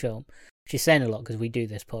any film. Which is saying a lot because we do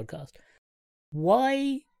this podcast.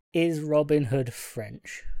 Why is Robin Hood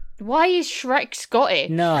French? Why is Shrek Scottish?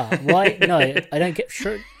 No, why? No, I don't get.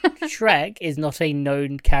 Shrek is not a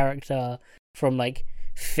known character from like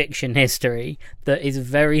fiction history that is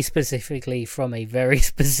very specifically from a very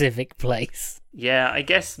specific place. Yeah, I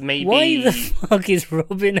guess maybe. Why the fuck is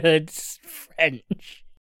Robin Hood French?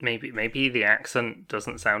 Maybe the accent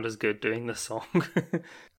doesn't sound as good doing the song.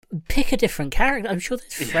 Pick a different character. I'm sure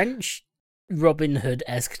there's French Robin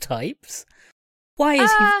Hood-esque types.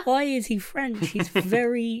 Why is he French? He's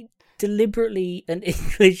very deliberately an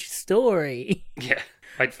English story. Yeah,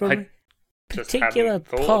 from a particular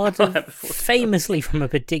part of famously from a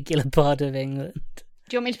particular part of England.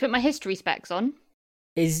 Do you want me to put my history specs on?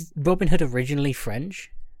 Is Robin Hood originally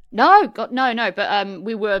French? No, God, no. But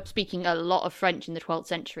we were speaking a lot of French in the 12th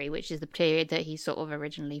century, which is the period that he's sort of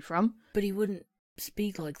originally from. But he wouldn't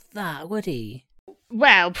speak like that, would he?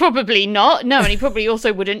 Well, probably not. No, and he probably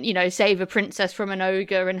also wouldn't, save a princess from an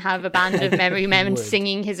ogre and have a band of merry men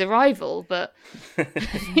singing his arrival, but...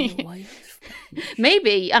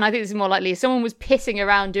 Maybe, and I think this is more likely, if someone was pissing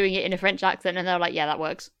around doing it in a French accent and they're like, yeah, that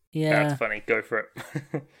works. Yeah. That's funny, go for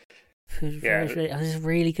it. I was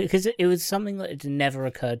really good, because it was something that had never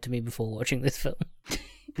occurred to me before watching this film.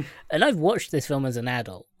 And I've watched this film as an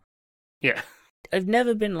adult. Yeah. I've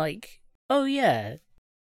never been like, oh yeah,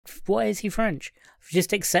 why is he French? I've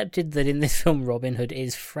just accepted that in this film Robin Hood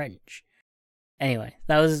is French. Anyway,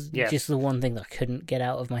 that was just the one thing that I couldn't get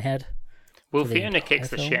out of my head. Well, Fiona kicks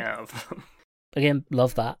the shit out of them. Again,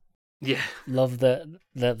 love that. Yeah. Love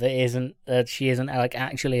that she isn't like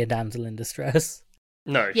actually a damsel in distress.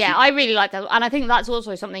 No. Yeah, I really like that. And I think that's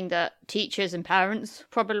also something that teachers and parents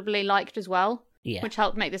probably liked as well. Yeah. Which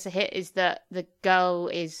helped make this a hit, is that the girl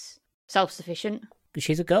is self-sufficient.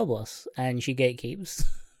 She's a girl boss, and she gatekeeps.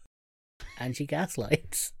 And she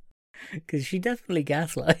gaslights. Because she definitely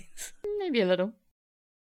gaslights. Maybe a little.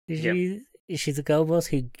 She's a girl boss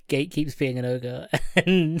who gatekeeps being an ogre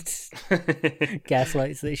and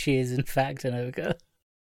gaslights that she is in fact an ogre.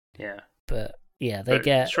 Yeah. But yeah, they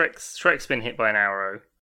get... Shrek's been hit by an arrow.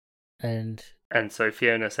 And And so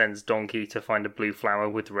Fiona sends Donkey to find a blue flower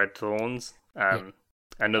with red thorns.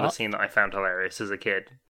 Another scene that I found hilarious as a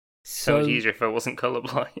kid. So much easier if I wasn't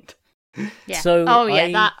colourblind. Yeah. So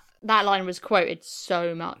that line was quoted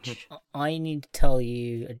so much. I need to tell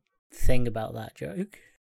you a thing about that joke.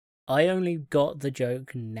 I only got the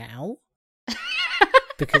joke now.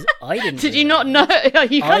 Because I didn't. Did you not know?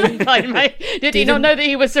 You kind mate. Did he not know that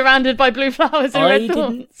he was surrounded by blue flowers and red thorns?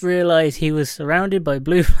 I didn't realise he was surrounded by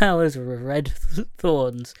blue flowers with red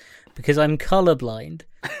thorns because I'm colourblind.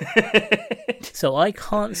 So I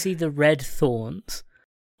can't see the red thorns.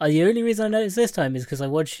 The only reason I noticed this time is because I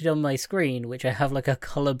watched it on my screen, which I have like a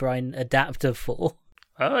colourblind adapter for.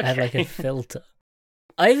 Oh, okay. I have like a filter.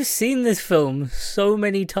 I've seen this film so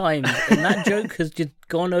many times, and that joke has just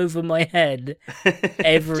gone over my head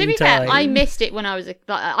every time. To be fair, I missed it when I was.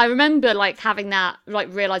 I remember like having that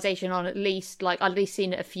like realization on at least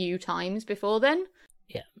seen it a few times before then.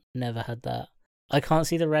 Yeah, never had that. I can't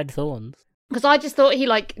see the red thorns because I just thought he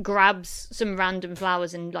like grabs some random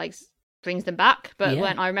flowers and like brings them back. But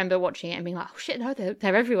when I remember watching it and being like, "Oh shit, no,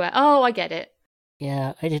 they're everywhere." Oh, I get it.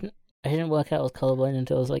 Yeah, I didn't work out I was colourblind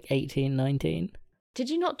until I was like 18, 19. Did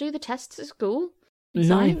you not do the tests at school? No.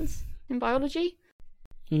 Science? In biology?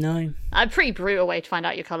 No. A pretty brutal way to find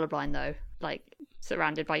out you're colourblind, though. Like,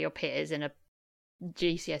 surrounded by your peers in a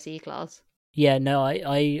GCSE class. Yeah, no,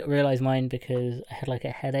 I realised mine because I had like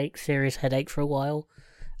a serious headache for a while.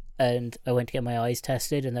 And I went to get my eyes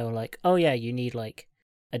tested and they were like, oh yeah, you need like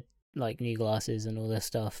new glasses and all this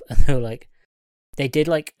stuff. And they were like, they did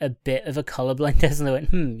like a bit of a colourblind test and they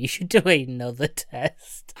went, you should do another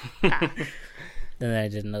test. Then I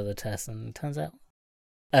did another test, and it turns out,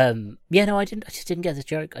 I just didn't get the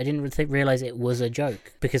joke. I didn't realise it was a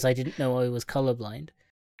joke because I didn't know I was colourblind.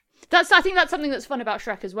 I think that's something that's fun about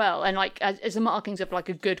Shrek as well, and like as the markings of like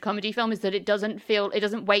a good comedy film is that it doesn't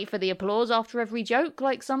wait for the applause after every joke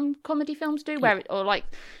like some comedy films do, or like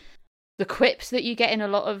the quips that you get in a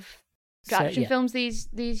lot of action films these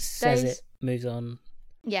Says days. It moves on.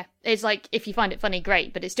 Yeah, it's like if you find it funny,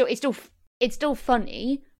 great, but it's still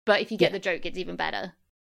funny. But if you get the joke, it's even better.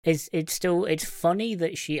 It's funny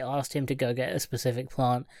that she asked him to go get a specific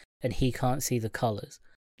plant and he can't see the colours.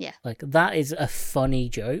 Yeah. Like that is a funny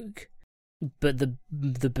joke, but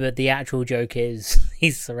the actual joke is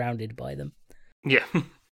he's surrounded by them. Yeah.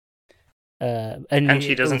 And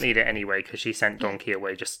she doesn't need it anyway because she sent Donkey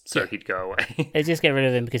away just so he'd go away. They just get rid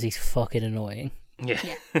of him because he's fucking annoying. Yeah.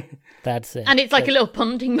 That's it. And it's like a little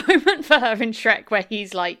bonding moment for her in Shrek where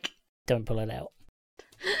he's like, don't pull it out.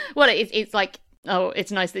 Well, it's like, oh,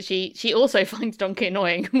 it's nice that she also finds Donkey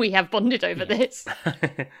annoying. We have bonded over this.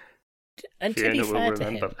 And to be fair to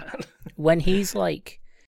him, when he's like,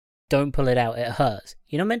 don't pull it out, it hurts.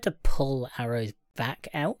 You're not meant to pull arrows back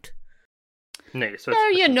out. No,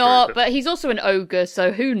 you're not, but he's also an ogre,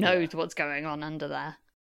 so who knows what's going on under there.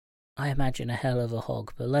 I imagine a hell of a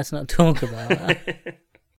hog, but let's not talk about that.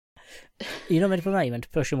 You're not meant to pull them out, you're meant to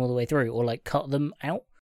push them all the way through, or like cut them out.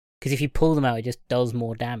 Because if you pull them out, it just does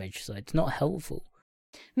more damage, so it's not helpful.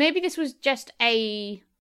 Maybe this was just a...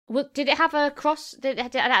 Well, did it have a cross? Did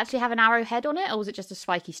it actually have an arrowhead on it, or was it just a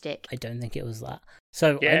spiky stick? I don't think it was that.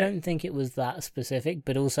 So I don't think it was that specific,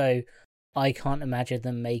 but also I can't imagine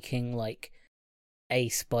them making like a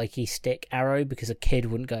spiky stick arrow because a kid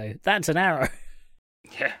wouldn't go, that's an arrow.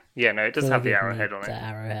 Yeah, no, it does have the arrowhead on it. The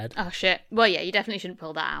arrowhead. Oh shit. Well, yeah, you definitely shouldn't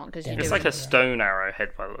pull that out because it's like a stone arrowhead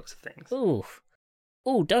by the looks of things. Oof.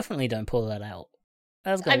 Oh, definitely don't pull that out.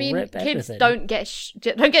 That's gonna rip kids everything. don't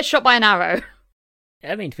get shot by an arrow.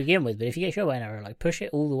 I mean, to begin with, but if you get shot by an arrow, like push it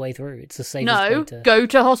all the way through. It's the safest way to... go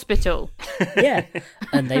to hospital. Yeah,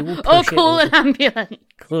 and they will push or call an ambulance.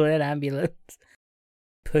 Call an ambulance.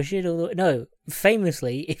 Push it all the way. No,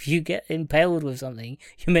 famously, if you get impaled with something,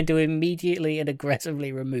 you're meant to immediately and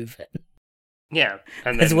aggressively remove it. Yeah,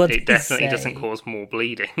 and then it definitely doesn't cause more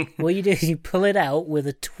bleeding. What you do is you pull it out with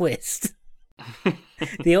a twist.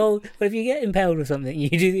 If you get impaled with something, you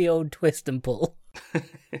do the old twist and pull.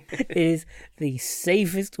 It is the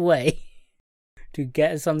safest way to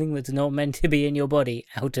get something that's not meant to be in your body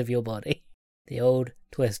out of your body. The old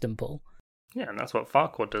twist and pull. Yeah, and that's what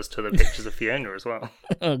Farquaad does to the pictures of Fiona as well.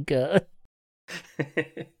 Oh god.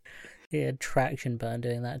 Yeah, traction burn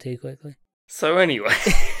doing that too quickly. So anyway.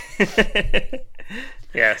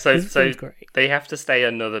 Yeah, so they have to stay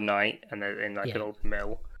another night and they're in like an old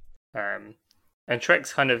mill. And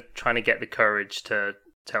Shrek's kind of trying to get the courage to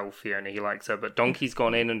tell Fiona he likes her, but Donkey's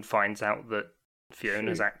gone in and finds out that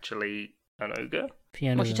Fiona's actually an ogre.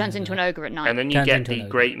 Well, she turns into an ogre at night. And then you get the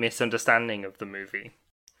great misunderstanding of the movie.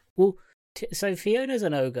 Well, so Fiona's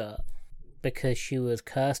an ogre because she was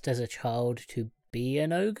cursed as a child to be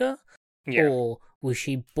an ogre, Yeah. Or was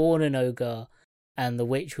she born an ogre and the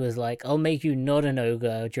witch was like, I'll make you not an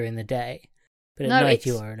ogre during the day, but at night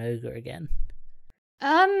you are an ogre again?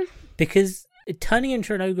 Because turning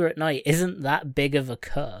into an ogre at night isn't that big of a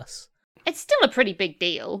curse. It's still a pretty big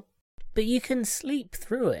deal. But you can sleep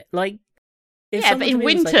through it. Like, but in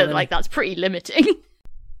winter, that's pretty limiting.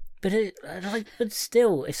 But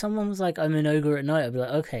still, if someone was like, I'm an ogre at night, I'd be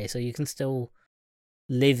like, okay, so you can still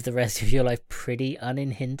live the rest of your life pretty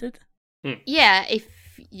unhindered? Yeah, if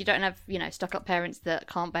you don't have, stuck-up parents that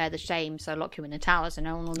can't bear the shame, so lock you in a tower so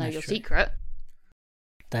no one will know your secret.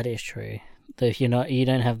 That is true. Though if you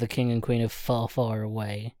don't have the king and queen of far, far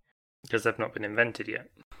away. Because they've not been invented yet.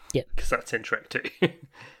 Yep. Because that's in Shrek too.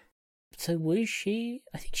 So was she?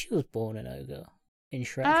 I think she was born an ogre in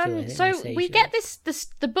Shrek 2. So we get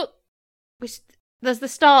the book. There's the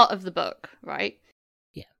start of the book, right?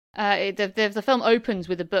 Yeah. The film opens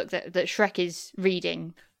with a book that Shrek is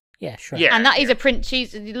reading. Yeah, Shrek. Yeah, and that is a prince.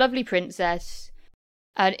 She's a lovely princess.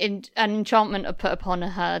 An enchantment are put upon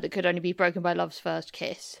her that could only be broken by love's first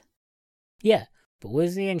kiss. Yeah, but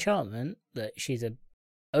was the enchantment that she's a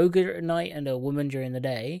ogre at night and a woman during the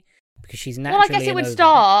day? Because she's naturally Well, I guess it would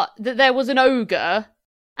start that there was an ogre,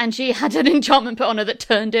 and she had an enchantment put on her that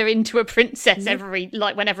turned her into a princess whenever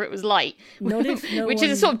it was light. Which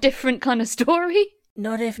is a sort of different kind of story.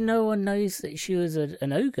 Not if no one knows that she was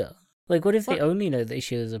an ogre. Like, what if they only know that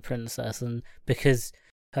she was a princess, and because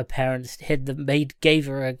her parents gave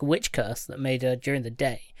her a witch curse that made her during the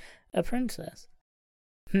day a princess?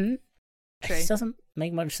 True. It doesn't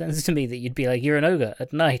make much sense to me that you'd be like, you're an ogre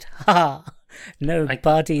at night. Ha! No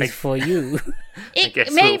parties for you. I guess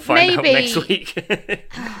we'll find out next week.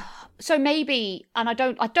 So maybe, and I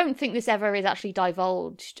don't think this ever is actually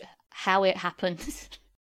divulged how it happens,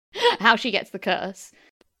 how she gets the curse.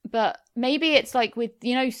 But maybe it's like with,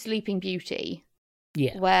 Sleeping Beauty.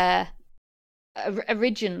 Yeah. Where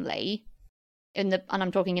originally, and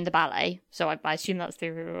I'm talking in the ballet, so I assume that's the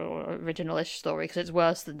original-ish story because it's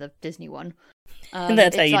worse than the Disney one. And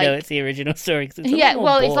that's how you know it's the original story. Cause it's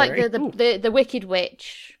boring. It's like the Wicked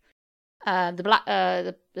Witch, the black,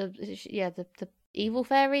 the evil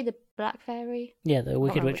fairy, the black fairy. Yeah, the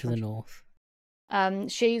Wicked Witch of the North.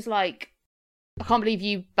 She's like, I can't believe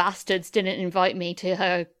you bastards didn't invite me to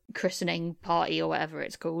her christening party or whatever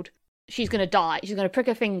it's called. She's gonna die. She's gonna prick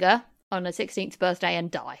her finger on her 16th birthday and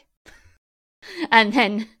die. And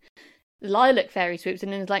then the Lilac Fairy swoops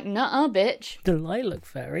in and is like, nuh-uh, bitch. The Lilac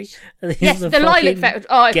Fairy? Yes, the Lilac Fairy.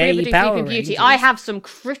 Oh, if we ever do Sleeping Beauty, I have some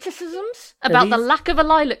criticisms about the lack of a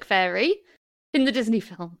Lilac Fairy in the Disney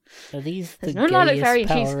film. Are these There's the no Lilac Fairy,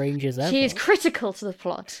 Power Rangers ever? She is critical to the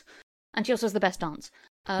plot. And she also has the best dance.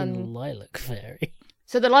 In the Lilac Fairy.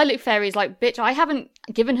 So the Lilac Fairy is like, bitch, I haven't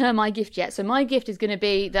given her my gift yet, so my gift is going to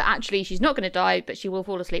be that actually she's not going to die, but she will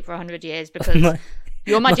fall asleep for 100 years because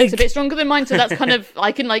your magic's a bit stronger than mine, so that's kind of,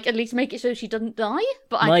 I can at least make it so she doesn't die,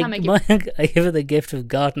 but I can make it... I give her the gift of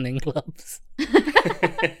gardening gloves.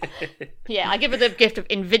 Yeah, I give her the gift of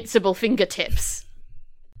invincible fingertips.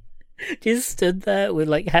 Just stood there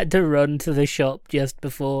had to run to the shop just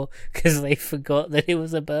before because they forgot that it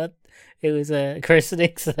was a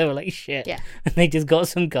christening, so they were like, shit. Yeah. And they just got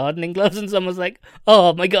some gardening gloves and someone was like,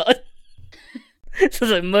 oh my god. It was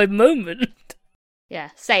like my moment. Yeah,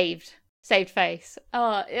 saved face.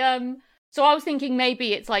 So I was thinking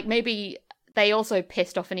maybe they also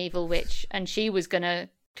pissed off an evil witch and she was gonna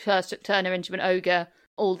turn her into an ogre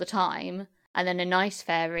all the time, and then a nice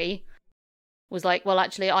fairy was like, well,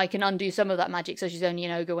 actually I can undo some of that magic so she's only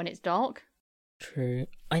an ogre when it's dark. True.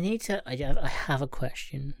 I have a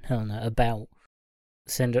question, Helena, about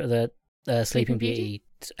the Sleeping Beauty.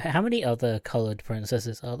 How many other coloured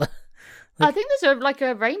princesses are there? I think there's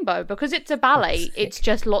a rainbow because it's a ballet. It's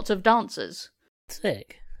just lots of dancers.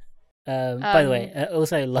 Sick. By the way,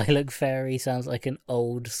 also Lilac Fairy sounds like an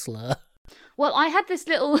old slur. Well, I had this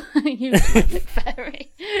little Lilac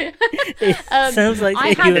Fairy. Sounds like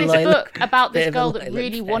I had this book about this girl that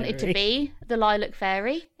really wanted to be the Lilac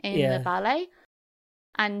Fairy in the ballet.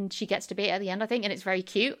 And she gets to be it at the end, I think, and it's very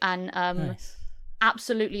cute and nice.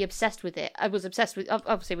 Absolutely obsessed with it. I was obsessed with,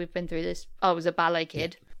 obviously we've been through this, I was a ballet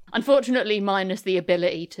kid. Unfortunately, minus the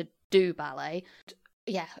ability to do ballet.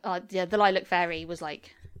 The Lilac Fairy was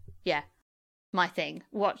like, my thing.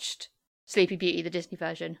 Watched Sleepy Beauty, the Disney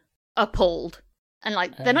version. Appalled. And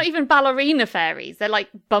they're not even ballerina fairies. They're like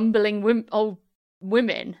bumbling old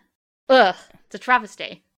women. Ugh, it's a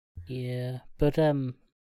travesty. Yeah, but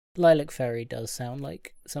Lilac Fairy does sound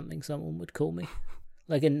like something someone would call me.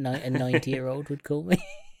 Like a 90-year-old would call me.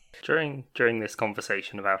 During this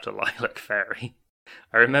conversation about a Lilac Fairy,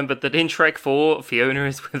 I remembered that in Shrek 4, Fiona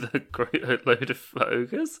is with a load of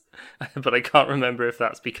ogres, but I can't remember if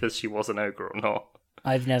that's because she was an ogre or not.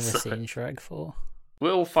 I've never seen Shrek 4.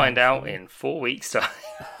 We'll find out in 4 weeks' time.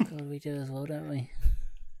 God, we do as well, don't we?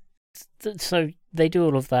 So they do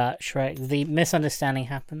all of that. Shrek, the misunderstanding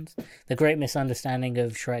happens. The great misunderstanding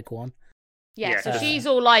of Shrek 1. Yeah, so she's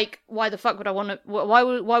all like, why the fuck would I want to... Why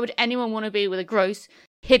would anyone want to be with a gross,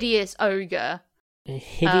 hideous ogre?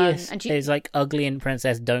 Hideous is like ugly and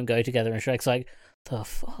princess don't go together, and Shrek's like, the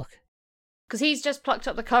fuck? Because he's just plucked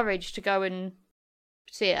up the courage to go and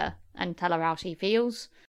see her and tell her how she feels.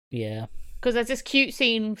 Yeah. Because there's this cute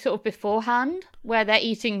scene sort of beforehand where they're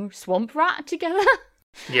eating swamp rat together.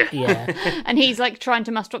 Yeah. And he's like trying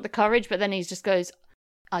to muster up the courage, but then he just goes,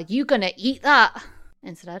 are you gonna eat that?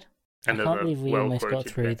 Instead. I can't believe we almost got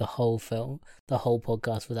through the whole film, the whole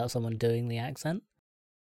podcast without someone doing the accent.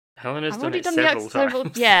 Helena's done it several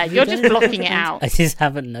times. Yeah, you're just blocking it out. I just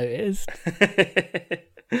haven't noticed.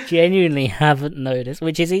 Genuinely haven't noticed,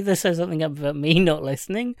 which is either says something about me not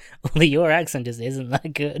listening, or that your accent just isn't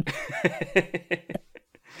that good.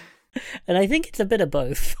 And I think it's a bit of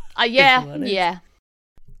both. Yeah.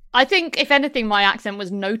 I think, if anything, my accent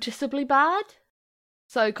was noticeably bad.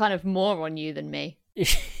 So kind of more on you than me.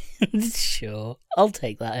 Sure. I'll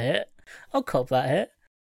take that hit. I'll cop that hit.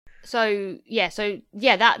 So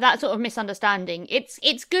that sort of misunderstanding.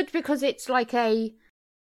 It's good because it's like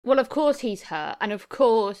well, of course he's her, and of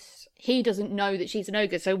course he doesn't know that she's an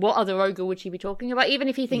ogre, so what other ogre would she be talking about, even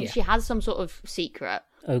if he thinks she has some sort of secret?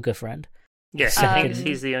 Ogre friend. Yes, he thinks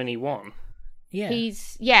he's the only one. Yeah.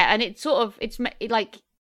 And it's sort of, it's like,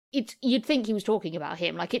 you'd think he was talking about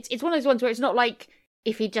him. Like, it's one of those ones where it's not like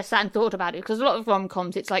if he just sat and thought about it, because a lot of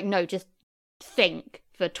rom-coms, it's like, no, just think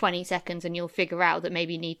for 20 seconds and you'll figure out that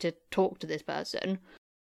maybe you need to talk to this person.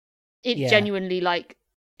 It's genuinely like,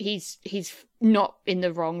 he's not in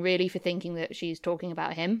the wrong, really, for thinking that she's talking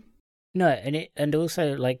about him. No, and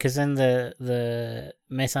also, like, because then the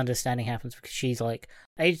misunderstanding happens because she's like,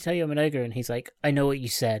 I hate to tell you I'm an ogre, and he's like, I know what you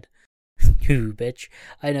said. You bitch.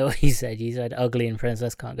 I know what you said. You said ugly and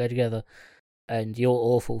princess can't go together, and you're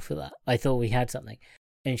awful for that. I thought we had something.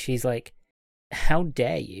 And she's like, how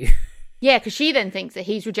dare you? Yeah, because she then thinks that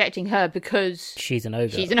he's rejecting her because she's an ogre.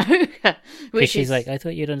 She's an ogre. Because she's like, I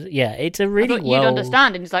thought you'd understand. Yeah, it's a really you'd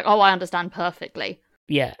understand. And he's like, oh, I understand perfectly.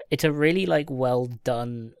 Yeah, it's a really, like, well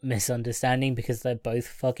done misunderstanding because they're both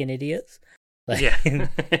fucking idiots. Like, yeah.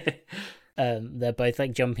 They're both,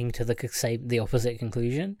 like, jumping to the opposite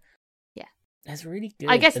conclusion. Yeah. That's really good.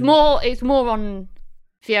 I guess it's more on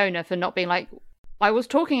Fiona for not being like, I was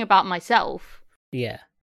talking about myself. Yeah.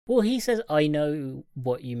 Well, he says, I know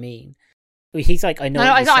what you mean. He's like, I know.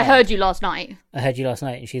 No, I heard you last night. I heard you last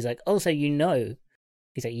night. And she's like, oh, so you know.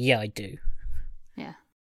 He's like, yeah, I do. Yeah.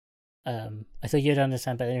 I thought you'd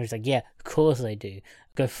understand, but then he was like, yeah, of course I do.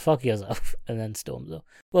 Go fuck yourself. And then storms off.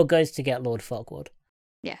 Well, goes to get Lord Farquaad.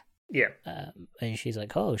 Yeah. Yeah. And she's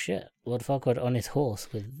like, oh shit, Lord Farquaad on his horse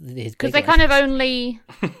with his. Because they kind of only.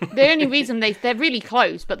 The only reason they're really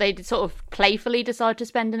close, but they sort of playfully decide to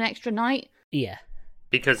spend an extra night. Yeah.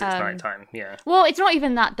 Because it's nighttime, yeah. Well, it's not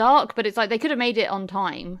even that dark, but it's like they could have made it on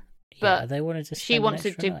time. But they wanted to. She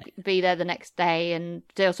wanted to be there the next day, and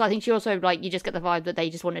so I think she also, like, you just get the vibe that they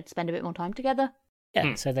just wanted to spend a bit more time together.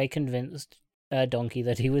 Yeah, so they convinced Donkey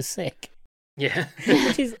that he was sick. Yeah.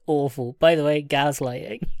 Which is awful. By the way,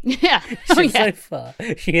 gaslighting. Yeah. So far,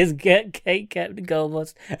 she has Kate kept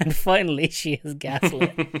Goldmost, and finally she has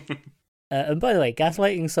gaslit. And by the way,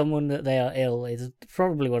 gaslighting someone that they are ill is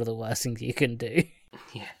probably one of the worst things you can do.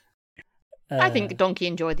 Yeah. I think Donkey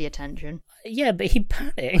enjoyed the attention. Yeah, but he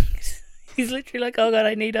panicked. He's literally like, oh god,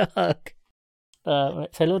 I need a hug.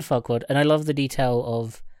 So Lord Farquaad, and I love the detail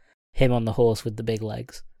of him on the horse with the big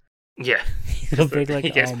legs. Yeah. He's got big, like, he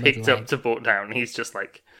gets picked up to brought down. He's just,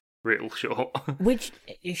 like, real short. Which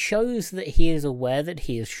shows that he is aware that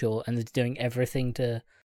he is short and is doing everything to...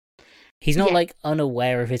 He's not, like,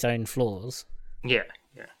 unaware of his own flaws. Yeah,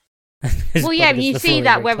 yeah. Well, yeah, you see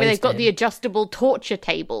that where they've got the adjustable torture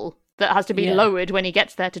table that has to be lowered when he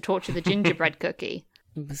gets there to torture the gingerbread cookie.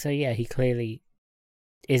 So, yeah, he clearly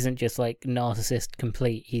isn't just, like, narcissist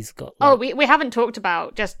complete. He's got, like... Oh, we haven't talked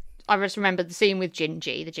about I just remember the scene with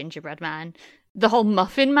Gingy, the gingerbread man. The whole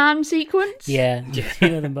Muffin Man sequence. Yeah. You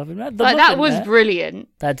know the Muffin Man? That was brilliant.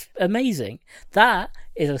 That's amazing. That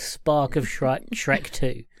is a spark of Shrek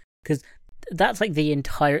 2. Because that's like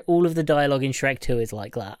all of the dialogue in Shrek 2 is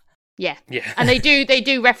like that. Yeah. Yeah. And they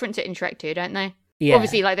do reference it in Shrek 2, don't they? Yeah.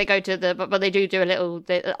 Obviously, like, they go to but they do a little...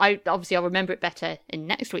 I'll remember it better in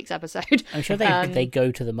next week's episode. I'm sure they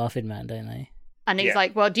go to the Muffin Man, don't they? And he's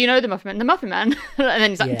like, well, do you know the Muffin Man? The Muffin Man? And then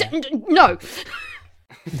he's like, no!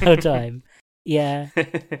 No time. Yeah.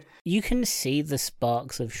 You can see the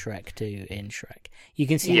sparks of Shrek 2 in Shrek. You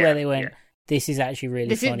can see where they went, this is actually really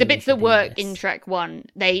This funny. is the bits that work this. in Shrek 1.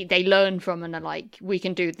 They learn from and are like, we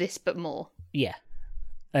can do this but more. Yeah.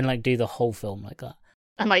 And like do the whole film like that.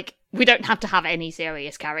 And like, we don't have to have any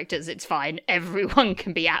serious characters, it's fine. Everyone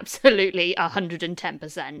can be absolutely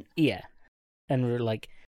 110%. Yeah. And like,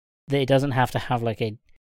 it doesn't have to have like a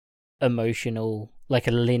emotional, like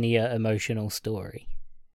a linear emotional story.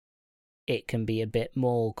 It can be a bit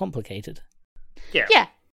more complicated. Yeah. Yeah.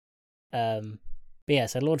 But yeah,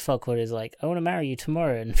 so Lord Farquaad is like, I want to marry you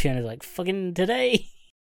tomorrow, and Fiona's like, fucking today.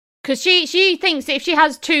 Because she thinks if she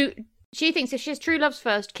has true love's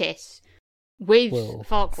first kiss with Will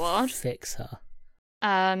Farquaad, fix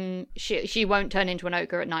her. She won't turn into an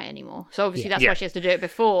ogre at night anymore. So obviously that's Yeah. why she has to do it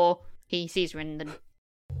before he sees her in the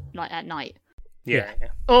like at night Yeah.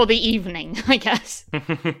 or the evening, I guess.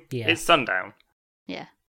 Yeah. It's sundown. Yeah.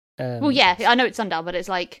 Well, Yeah, I know it's sundown, but it's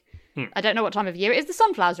like I don't know what time of year it is. The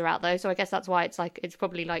sunflowers are out though, so I guess that's why it's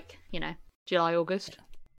probably like, July, August.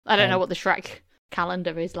 I don't know what the Shrek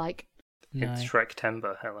calendar is like. No. It's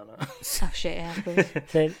Shrek-tember, Helena. Oh shit, yeah, of course.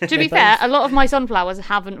 To To be fair, a lot of my sunflowers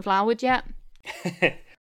haven't flowered yet.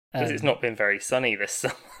 Because it's not been very sunny this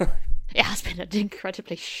summer. It has been an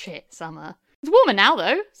incredibly shit summer. It's warmer now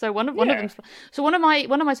though, so one of them. So one of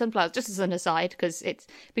my sunflowers, just as an aside, because it's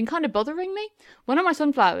been kind of bothering me. One of my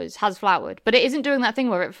sunflowers has flowered, but it isn't doing that thing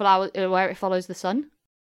where it follows the sun.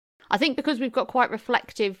 I think because we've got quite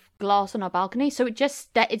reflective glass on our balcony, so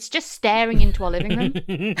it's just staring into our living room,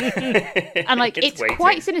 and like it's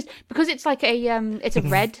quite sinister because it's like it's a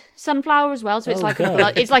red sunflower as well, so it's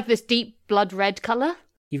it's like this deep blood red color.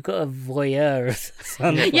 You've got a voyeur of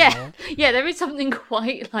sunflower. Yeah, there is something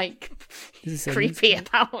quite like creepy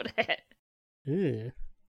about it. Ew.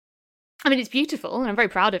 I mean, it's beautiful, and I'm very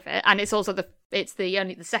proud of it. And it's also the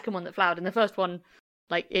second one that flowered, and the first one,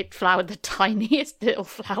 like, it flowered the tiniest little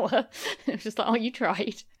flower. It was just like, oh, you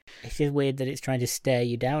tried. It's just weird that it's trying to stare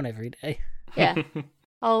you down every day. Yeah,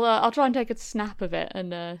 I'll try and take a snap of it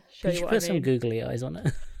and show you what I mean. You should put some googly eyes on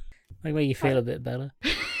it. Like, make you feel a bit better.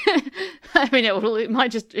 I mean, it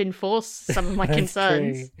might just enforce some of my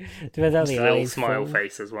concerns. Depends how the a little eyes smile fall.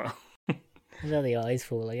 face as well. Depends how the eyes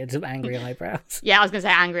fall. Like, it's some angry eyebrows. Yeah, I was gonna say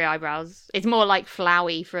angry eyebrows. It's more like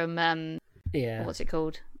Flowey from Yeah. what's it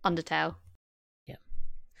called? Undertale. Yeah.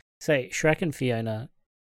 So Shrek and Fiona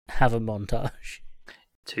have a montage.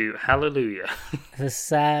 To Hallelujah. The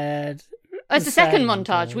sad. Oh, it's the second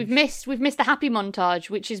montage. We've missed the happy montage,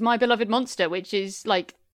 which is My Beloved Monster, which is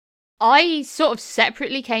like, I sort of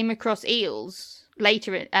separately came across Eels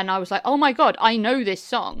later, and I was like, oh my god, I know this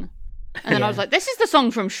song. And then I was like, this is the song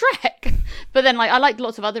from Shrek. But then, like, I liked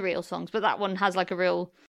lots of other Eels songs, but that one has like a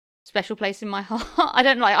real special place in my heart.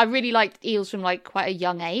 I really liked Eels from like quite a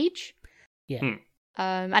young age. Yeah.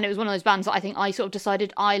 And it was one of those bands that I think I sort of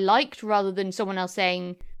decided I liked, rather than someone else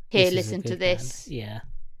saying, here, This is a listen to good this. band. Yeah.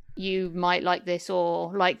 You might like this,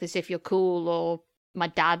 or like this if you're cool, or my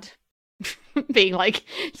dad being like,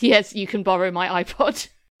 yes, you can borrow my iPod.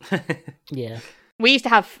 Yeah. We used to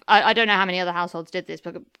have, I don't know how many other households did this,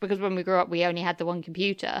 but because when we grew up, we only had the one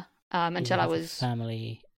computer until I was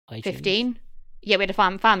family iTunes. 15. Yeah, we had a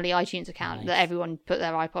family iTunes account Nice. that everyone put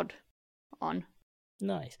their iPod on.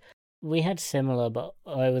 Nice. We had similar, but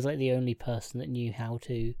I was like the only person that knew how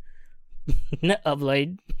to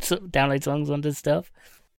download songs onto stuff.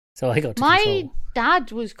 So I got to My control.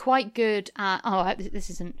 dad was quite good at, oh, I hope this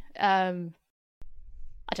isn't, I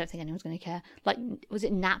don't think anyone's going to care. Like, was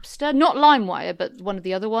it Napster? Not LimeWire, but one of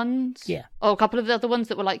the other ones. Yeah. Or a couple of the other ones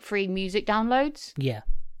that were like free music downloads. Yeah.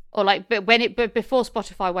 Or like, but before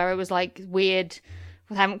Spotify, where it was like weird,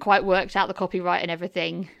 we haven't quite worked out the copyright and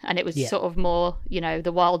everything, and it was sort of more,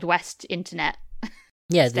 the Wild West internet.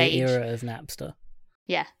 Yeah, stage. the era of Napster.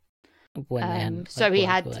 Yeah. When they had, So like, we World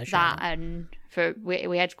had War that, Show. and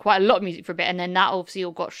we had quite a lot of music for a bit, and then that obviously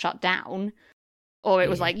all got shut down. Or it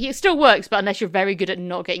was like, it still works, but unless you're very good at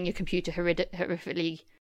not getting your computer horrifically,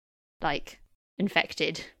 like,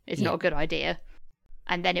 infected, it's not a good idea.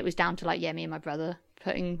 And then it was down to, like, me and my brother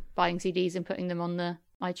buying CDs and putting them on the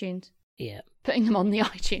iTunes. Yeah. Putting them on the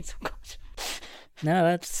iTunes, oh god. No,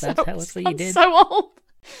 that's what you did. So old.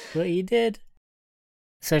 What you did.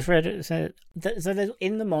 So Fred, so there's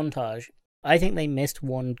in the montage, I think they missed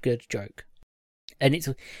one good joke. And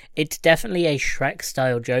it's definitely a Shrek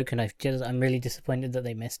style joke, and I'm really disappointed that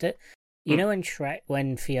they missed it. You know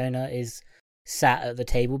when Fiona is sat at the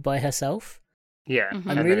table by herself? Yeah, Mm-hmm.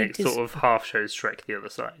 and really then it sort of half shows Shrek the other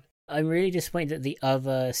side. I'm really disappointed that the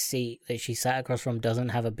other seat that she sat across from doesn't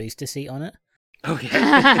have a booster seat on it. Oh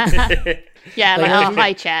yeah. Yeah, like Like, a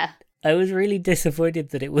high chair. I was really disappointed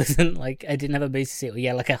that it wasn't like I didn't have a booster seat,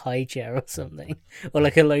 or like a high chair or something, or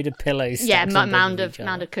like a load of pillows. Yeah, mound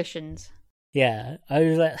of cushions. Yeah, I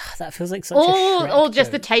was like, that feels like such a Shrek or just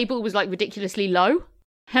joke. the table was like ridiculously low,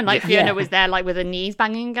 and like Fiona was there like with her knees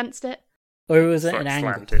banging against it, or it was at an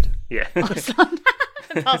angle. Slanted. Yeah,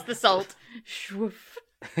 past the salt.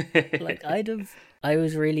 Like I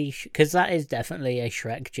was really because that is definitely a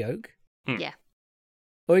Shrek joke. Yeah,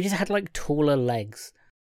 or it just had like taller legs.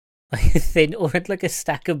 Like thin, or had like a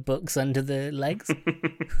stack of books under the legs.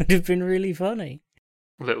 Would have been really funny.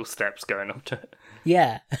 Little steps going up to it.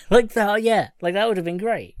 Yeah, like that. Yeah, like that would have been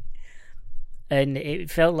great. And it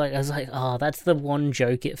felt like I was like, oh, that's the one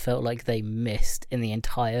joke it felt like they missed in the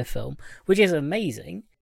entire film, which is amazing.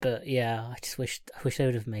 But yeah, I wish they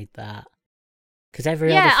would have made that. Because other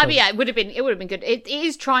film... I mean, it would have been good. It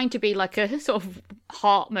is trying to be like a sort of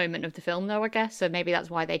heart moment of the film, though, I guess. So maybe that's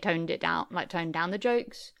why they toned down the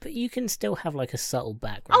jokes. But you can still have like a subtle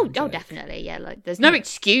background. Oh, definitely, yeah. Like, there's no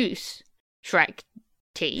excuse, Shrek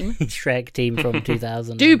team. Shrek team from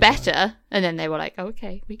 2000. Do better, and then they were like, oh,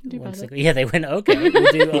 "Okay, we can do better." Yeah, they went, "Okay, we'll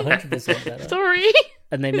do 100% better." Sorry,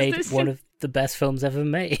 and they made one of the best films ever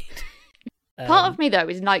made. Part of me, though,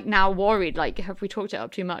 is like now worried, like, have we talked it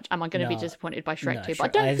up too much? Am I going to be disappointed by Shrek 2? But I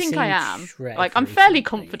don't think I am. Like, I'm fairly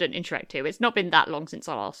confident in Shrek 2. It's not been that long since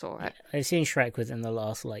I last saw it. I've seen Shrek within the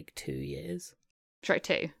last, 2 years. Shrek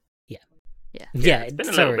 2? Yeah. Yeah, it's been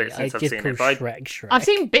a little bit since I've seen it. Shrek. I've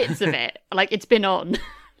seen bits of it. Like, it's been on.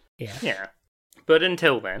 Yeah. But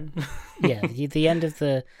until then... the end of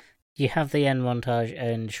the... You have the end montage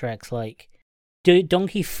and Shrek's like...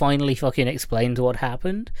 Donkey finally fucking explains what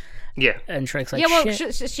happened. Yeah. And Shrek's like,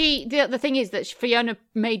 the thing is that Fiona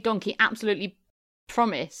made Donkey absolutely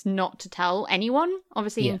promise not to tell anyone,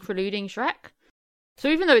 obviously including Shrek. So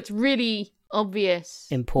even though it's really obvious...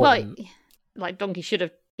 Important. Like Donkey should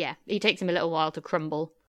have... Yeah, he takes him a little while to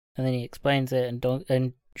crumble. And then he explains it and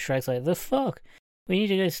Shrek's like, the fuck? We need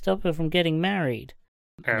to go stop her from getting married.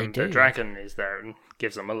 And the dragon is there and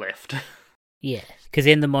gives them a lift. Yeah, because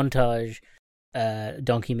in the montage...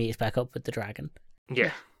 Donkey meets back up with the dragon.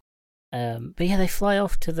 Yeah. But yeah, they fly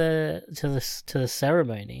off to the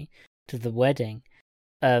ceremony, to the wedding.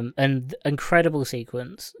 And incredible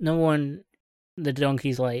sequence. Number one, the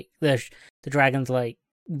donkey's like the dragon's like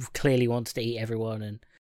clearly wants to eat everyone, and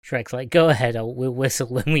Shrek's like, "Go ahead, we'll whistle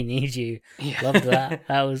when we need you." Yeah. Loved that.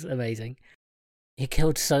 That was amazing.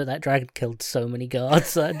 That dragon killed so many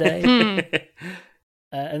guards that day.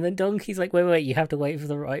 And then Donkey's like, wait, you have to wait for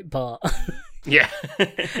the right part. Yeah.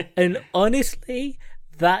 And honestly,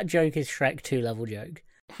 that joke is Shrek 2 level joke.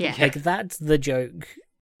 Yeah. Like, that's the joke.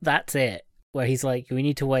 That's it. Where he's like, we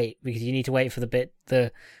need to wait, because you need to wait for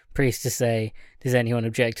the priest to say, does anyone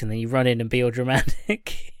object? And then you run in and be all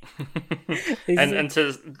dramatic. and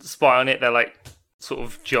to spy on it, they're like, sort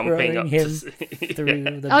of jumping up him through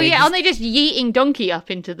the aren't they just yeeting Donkey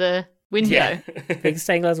up into the window? Yeah. Big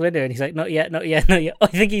stained glass window, and he's like, not yet. Oh, I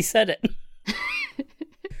think he said it.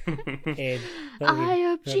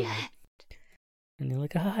 I object. And you're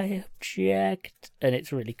like, I object. And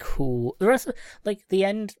it's really cool. The rest of, the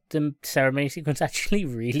end, the ceremony sequence, actually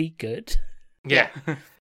really good. Yeah.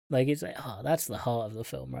 It's like, that's the heart of the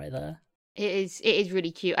film right there. It is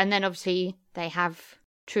really cute. And then obviously they have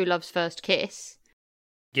True Love's first kiss.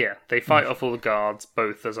 Yeah, they fight off all the guards,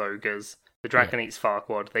 both as ogres. The dragon eats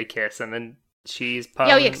Farquaad, they kiss, and then she's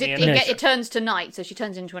permanently because it turns to night, so she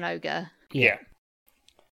turns into an ogre. Yeah.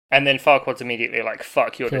 And then Farquaad's immediately like,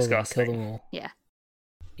 fuck, you're disgusting. Kill them all. Yeah.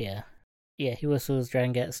 Yeah. Yeah, he whistles,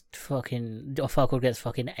 dragon gets Farquaad gets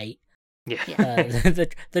fucking 8. Yeah.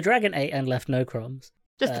 The dragon ate and left no crumbs.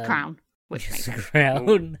 Just the crown. Which makes sense. Crown.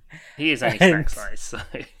 Ooh, he is only snack size, so...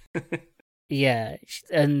 Yeah,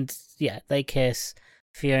 and they kiss.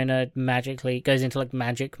 Fiona magically goes into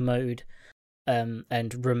magic mode,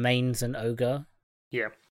 and remains an ogre. Yeah.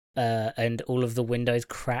 And all of the windows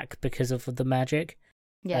crack because of the magic.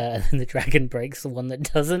 Yeah. And the dragon breaks the one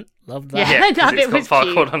that doesn't. Love that. Yeah, that bit was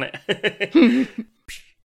Farquaad on it.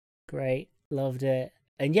 Great, loved it.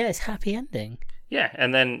 And it's happy ending. Yeah,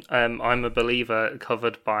 and then I'm a Believer,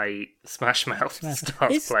 covered by Smash Mouth,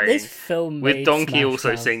 starts playing. This film with Donkey Smash also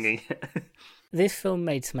Mouth. Singing. This film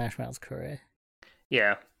made Smash Mouth's career.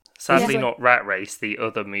 Yeah. Sadly, not Rat Race, the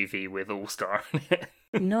other movie with All Star in it.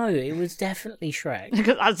 No, it was definitely Shrek.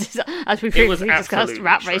 As we previously discussed,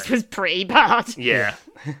 Rat Race was pretty bad. Yeah.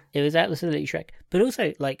 It was absolutely Shrek. But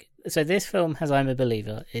also, so this film has I'm a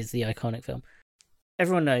Believer, is the iconic film.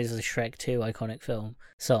 Everyone knows the Shrek 2 iconic film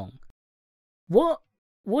song. What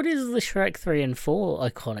What is the Shrek 3 and 4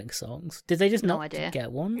 iconic songs? Did they just No not idea.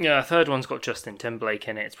 get one? Yeah, the third one's got Justin Timberlake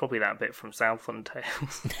in it. It's probably that bit from Southland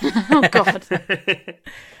Tales. Oh god.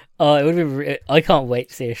 Oh, it would be. I can't wait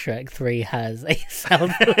to see if Shrek 3 has a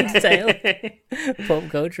Southland Tale pop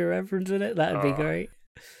culture reference in it. That would be great.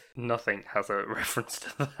 Nothing has a reference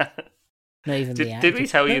to that. Not even the Did we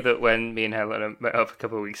tell you actor. that when me and Helen met up a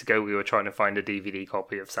couple of weeks ago, we were trying to find a DVD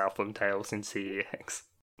copy of Southland Tales in CEX?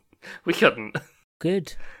 We couldn't.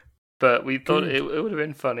 Good. But we thought Good. it would have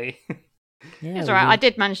been funny. Yeah, It's alright. we- I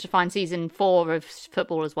did manage to find season 4 of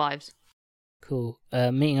Footballers' Wives. Cool.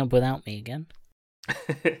 Meeting up without me again.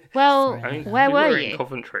 Well, I mean, where we were in you?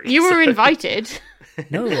 Coventry. You were so- invited.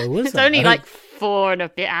 No, I wasn't. It's only I like 4 and a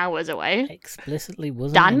bit hours away. explicitly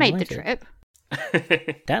wasn't. Dan made the invited.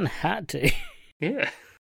 trip. Dan had to. Yeah.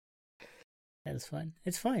 That's fine.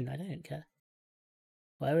 It's fine. I don't care.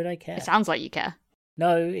 Why would I care? It sounds like you care.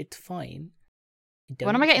 No, it's fine.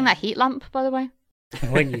 When am I getting that heat lamp, by the way?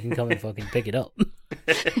 When you can come and fucking pick it up.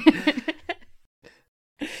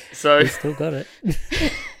 So, We still got it.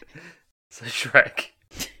 so Shrek.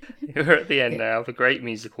 We're at the end now. The great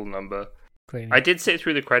musical number. Great. I did sit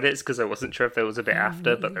through the credits because I wasn't sure if there was a bit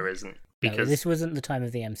after, but there isn't. No, Because this wasn't the time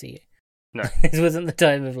of the MCU. No. This wasn't the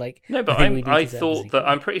time of like. no, but I think we need I to set thought a that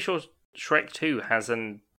I'm pretty sure Shrek 2 has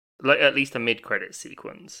at least a mid-credit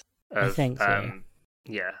sequence. Of, I think so.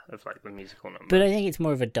 Yeah, of like the musical number. But I think it's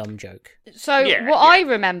more of a dumb joke. So Yeah, what yeah. I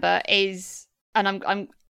remember is, and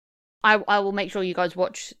I will make sure you guys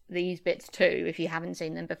watch these bits too if you haven't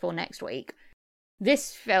seen them before next week.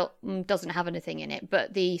 This film doesn't have anything in it,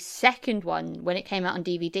 but the second one, when it came out on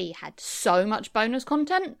DVD, had so much bonus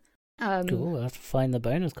content. Cool. I'll have to find the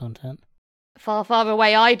bonus content. Far, Far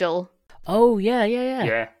Away Idol. Oh yeah.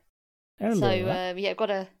 yeah. I remember So all that. yeah,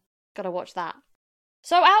 gotta watch that.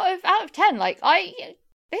 So out of 10, like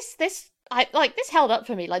this held up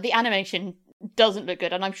for me. Like the animation doesn't look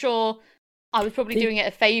good, and I'm sure I was probably doing it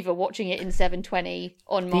a favor watching it in 720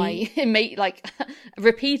 on my like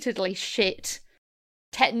repeatedly shit,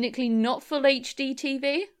 technically not full HD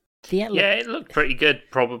TV. Yeah, It looked pretty good,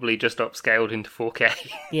 probably just upscaled into 4K.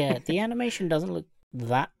 yeah, the animation doesn't look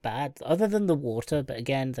that bad, other than the water. But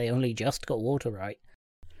again, they only just got water right.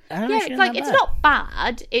 Animation Yeah, like isn't it's that not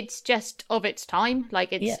bad. It's just of its time. Like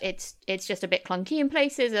Yeah. it's just a bit clunky in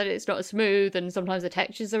places, and it's not as smooth, and sometimes the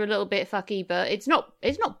textures are a little bit fucky. But it's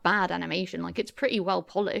not bad animation. Like it's pretty well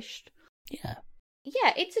polished. Yeah,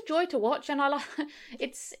 Yeah, it's a joy to watch, and I like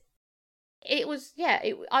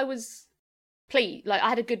I was pleased. Like I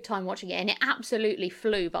had a good time watching it, and it absolutely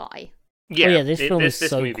flew by. yeah, this film is this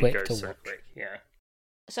so movie quick goes to so watch. quick, yeah.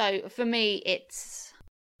 So for me,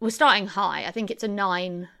 we're starting high. I think it's a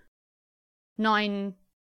 9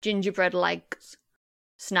 gingerbread legs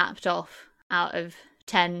snapped off out of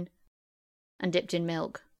 10 and dipped in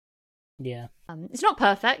milk. Yeah, It's not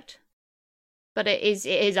perfect, but it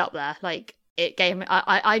is up there. Like it gave me.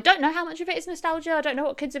 I don't know how much of it is nostalgia. I don't know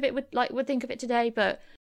what kids of it would think of it today,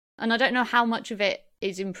 and I don't know how much of it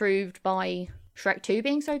is improved by Shrek 2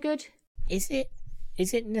 being so good. is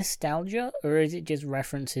it nostalgia or is it just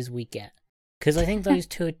references we get? Because I think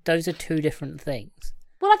those are two different things.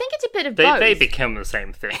 Well, I think it's a bit of both. They become the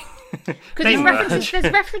same thing. Because They there's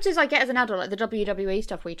merge. references I get as an adult, like the WWE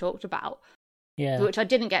stuff we talked about, Yeah, which I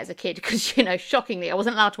didn't get as a kid because, shockingly, I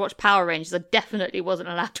wasn't allowed to watch Power Rangers. I definitely wasn't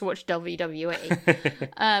allowed to watch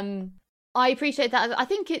WWE. I appreciate that. I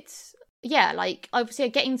think it's, like, obviously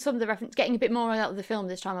getting some of the reference, getting a bit more out of the film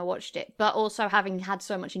this time I watched it, but also having had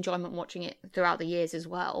so much enjoyment watching it throughout the years as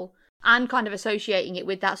well, and kind of associating it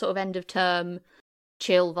with that sort of end of term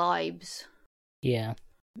chill vibes. yeah.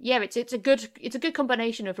 Yeah, it's a good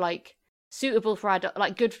combination of like suitable for adult,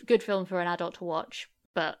 like good film for an adult to watch,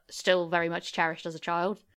 but still very much cherished as a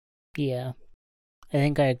child. Yeah, I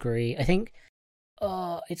think I agree. I think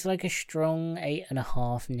it's like a strong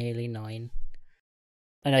 8.5, nearly 9.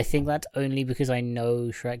 And I think that's only because I know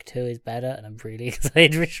Shrek 2 is better, and I'm really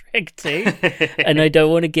excited for Shrek 2. And I don't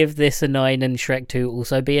want to give this a 9 and Shrek 2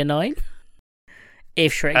 also be a 9.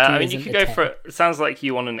 If Shrek 2 I mean, isn't you could a go 10. for. It sounds like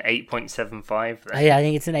you want an 8.75 then. Yeah, I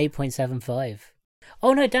think it's an 8.75.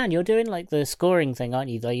 Oh no, Dan, you're doing like the scoring thing, aren't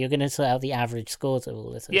you? Like you're going to sort out the average scores of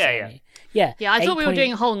all this. Yeah, aren't you? Yeah. Yeah, I thought we were 8.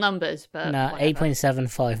 doing whole numbers, but Nah, whatever.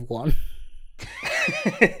 8.751.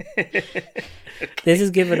 This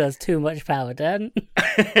has given us too much power, Dan.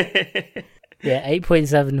 Yeah,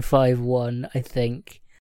 8.751, I think.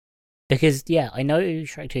 Because, I know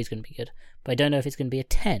Shrek 2 is going to be good, but I don't know if it's going to be a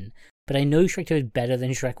 10. But I know Shrek 2 is better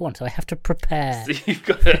than Shrek 1, so I have to prepare So you've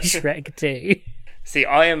got for Shrek 2. See,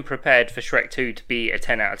 I am prepared for Shrek 2 to be a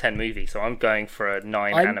 10 out of 10 movie, so I'm going for a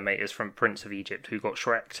 9 animators from Prince of Egypt who got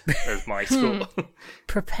Shrek'd as my score.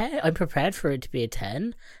 I'm prepared for it to be a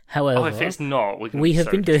 10. However, if it's not, we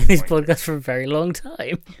have been doing this podcast for a very long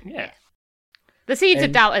time. Yeah. The seeds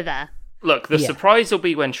of doubt are there. Look, the surprise will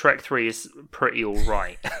be when Shrek 3 is pretty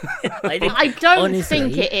alright. I don't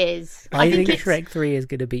think it is. I think Shrek 3 is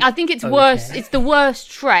going to be I think it's worse. It's the worst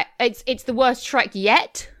Shrek. It's the worst Shrek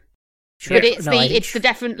yet. But it's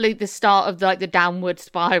definitely the start of the downward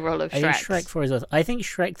spiral of Shrek. I think Shrek 4 is. I think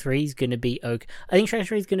Shrek 3 is going to be okay. I think Shrek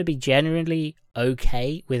 3 is going to be genuinely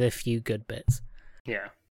okay with a few good bits. Yeah.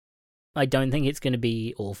 I don't think it's going to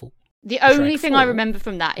be awful. The only thing I remember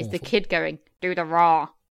from that is the kid going, "Do the raw."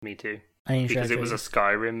 Me too. Because it was a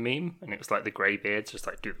Skyrim meme, and it was like the greybeards just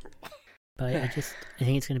like do the raw. But I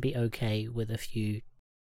think it's going to be okay with a few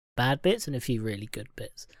bad bits and a few really good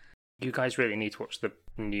bits. You guys really need to watch the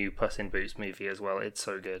new Puss in Boots movie as well. It's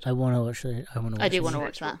so good. I want to watch it. I do want to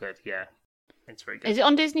watch that. Good. Yeah, it's very good. Is it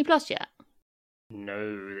on Disney Plus yet?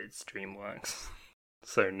 No, it's DreamWorks.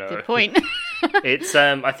 So no. Good point. It's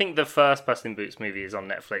I think the first Puss in Boots movie is on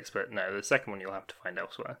Netflix, but no, the second one you'll have to find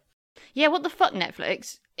elsewhere. Yeah, what the fuck,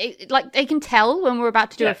 Netflix? They can tell when we're about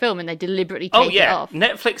to do a film and they deliberately take it off.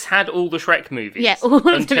 Netflix had all the Shrek movies. Yeah, all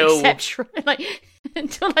of them except Shrek.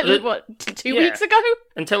 Until 2 weeks ago?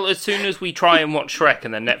 Until as soon as we try and watch Shrek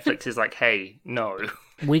and then Netflix is like, hey, no.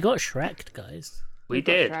 We got Shrek'd, guys. We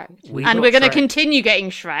did. And we're going to continue getting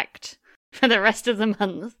Shrek'd for the rest of the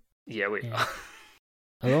month. Yeah, we are.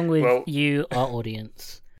 Along with you, our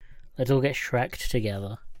audience. Let's all get Shrek'd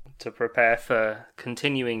together. To prepare for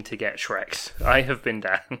continuing to get Shrek'd, I have been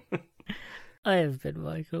Dan. I have been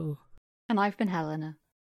Michael. And I've been Helena.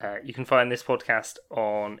 You can find this podcast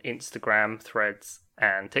on Instagram, Threads,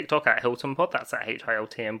 and TikTok at Hilton Pod. That's at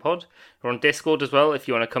HILTM Pod. We're on Discord as well. If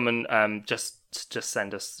you want to come and just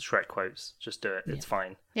send us Shrek quotes, just do it. It's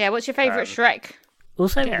fine. Yeah, what's your favourite Shrek?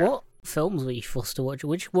 Also, what films were you forced to watch?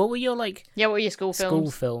 What were your what were your school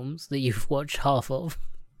films that you've watched half of?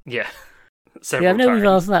 Yeah. I know we've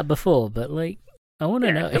asked that before, but I want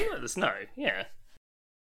to know. Let us know. Yeah.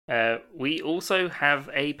 We also have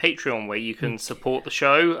a Patreon where you can support the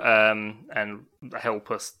show and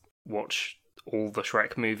help us watch all the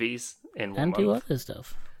Shrek movies in 1 month. And do other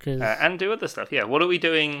stuff. And do other stuff, yeah. What are we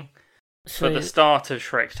doing for the start of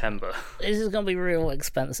Shrektember? This is going to be real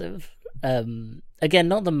expensive. Again,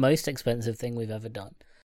 not the most expensive thing we've ever done.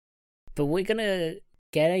 But we're going to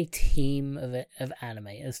get a team of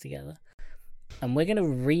animators together. And we're going to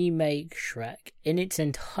remake Shrek in its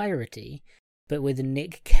entirety, but with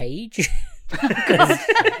Nick Cage.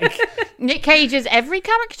 Nick Cage is every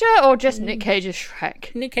character, or just Nick Cage is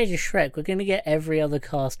Shrek? Nick Cage is Shrek. We're going to get every other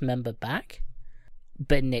cast member back,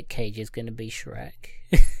 but Nick Cage is going to be Shrek.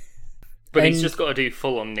 But he's just got to do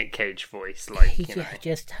full-on Nick Cage voice,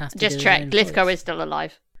 just has to. Just check. Lithgow is still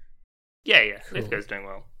alive. Yeah. Cool. Lithgow's doing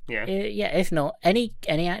well. Yeah. If not, any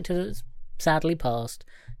actor that's sadly passed,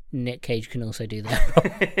 Nick Cage can also do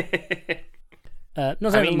that.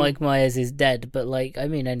 Not saying that Mike Myers is dead, but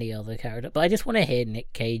any other character. But I just want to hear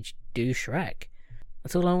Nick Cage do Shrek.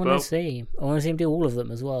 That's all I want to see. I want to see him do all of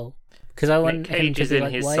them as well. Because I want Nick Cage is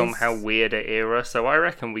in his somehow weirder era, so I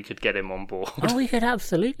reckon we could get him on board. Oh, we could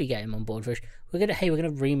absolutely get him on board. We're gonna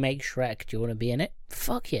remake Shrek. Do you want to be in it?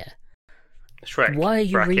 Fuck yeah. Shrek. Why are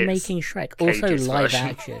you remaking Shrek? Cage's also live version.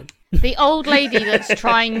 action. The old lady that's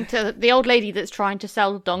trying to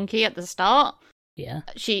sell Donkey at the start. Yeah.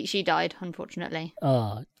 She died, unfortunately.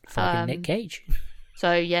 Oh, fucking Nick Cage.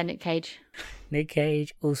 So yeah, Nick Cage. Nick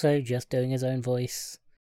Cage also just doing his own voice.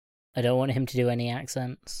 I don't want him to do any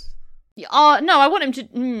accents. No, I want him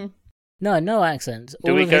to. No accents.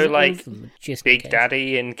 Do we go just Big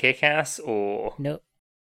Daddy in Kick-Ass or no?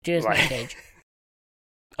 Just Nick Cage.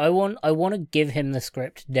 I want to give him the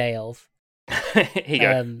script day of. Here you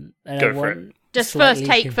go. Go for it. Just first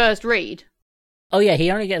take, first read. Oh yeah,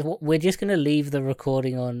 he only gets. We're just going to leave the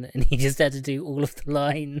recording on, and he just had to do all of the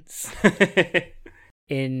lines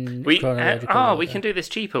in chronological order. We can do this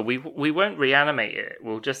cheaper. We won't reanimate it.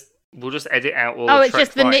 We'll just edit out all. It's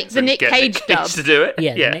just the Nick Cage dub to do it.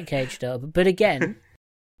 Yeah, the Nick Cage dub. But again,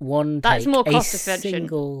 that's more cost efficient.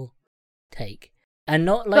 Single take, and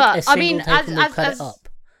not a single take and we'll cut it up.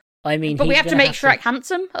 But we have to make Shrek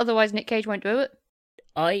handsome, otherwise Nick Cage won't do it.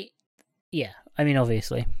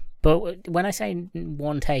 Obviously. But when I say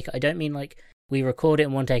one take, I don't mean we record it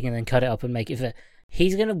in one take and then cut it up and make it fit.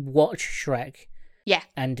 He's going to watch Shrek. Yeah.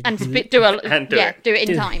 And do it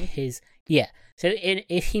in time. So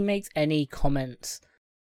if he makes any comments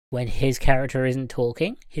when his character isn't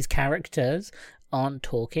talking, his characters aren't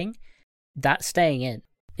talking, that's staying in.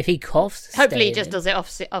 If he coughs, Hopefully, he staying just in. does it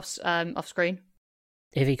off screen.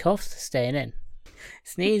 If he coughs, staying in.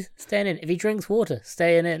 Sneeze, staying in. If he drinks water,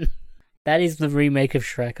 staying in. That is the remake of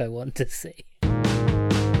Shrek I want to see.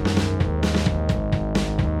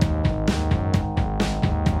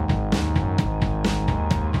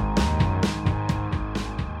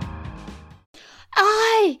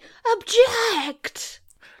 I object.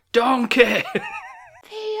 Donkey!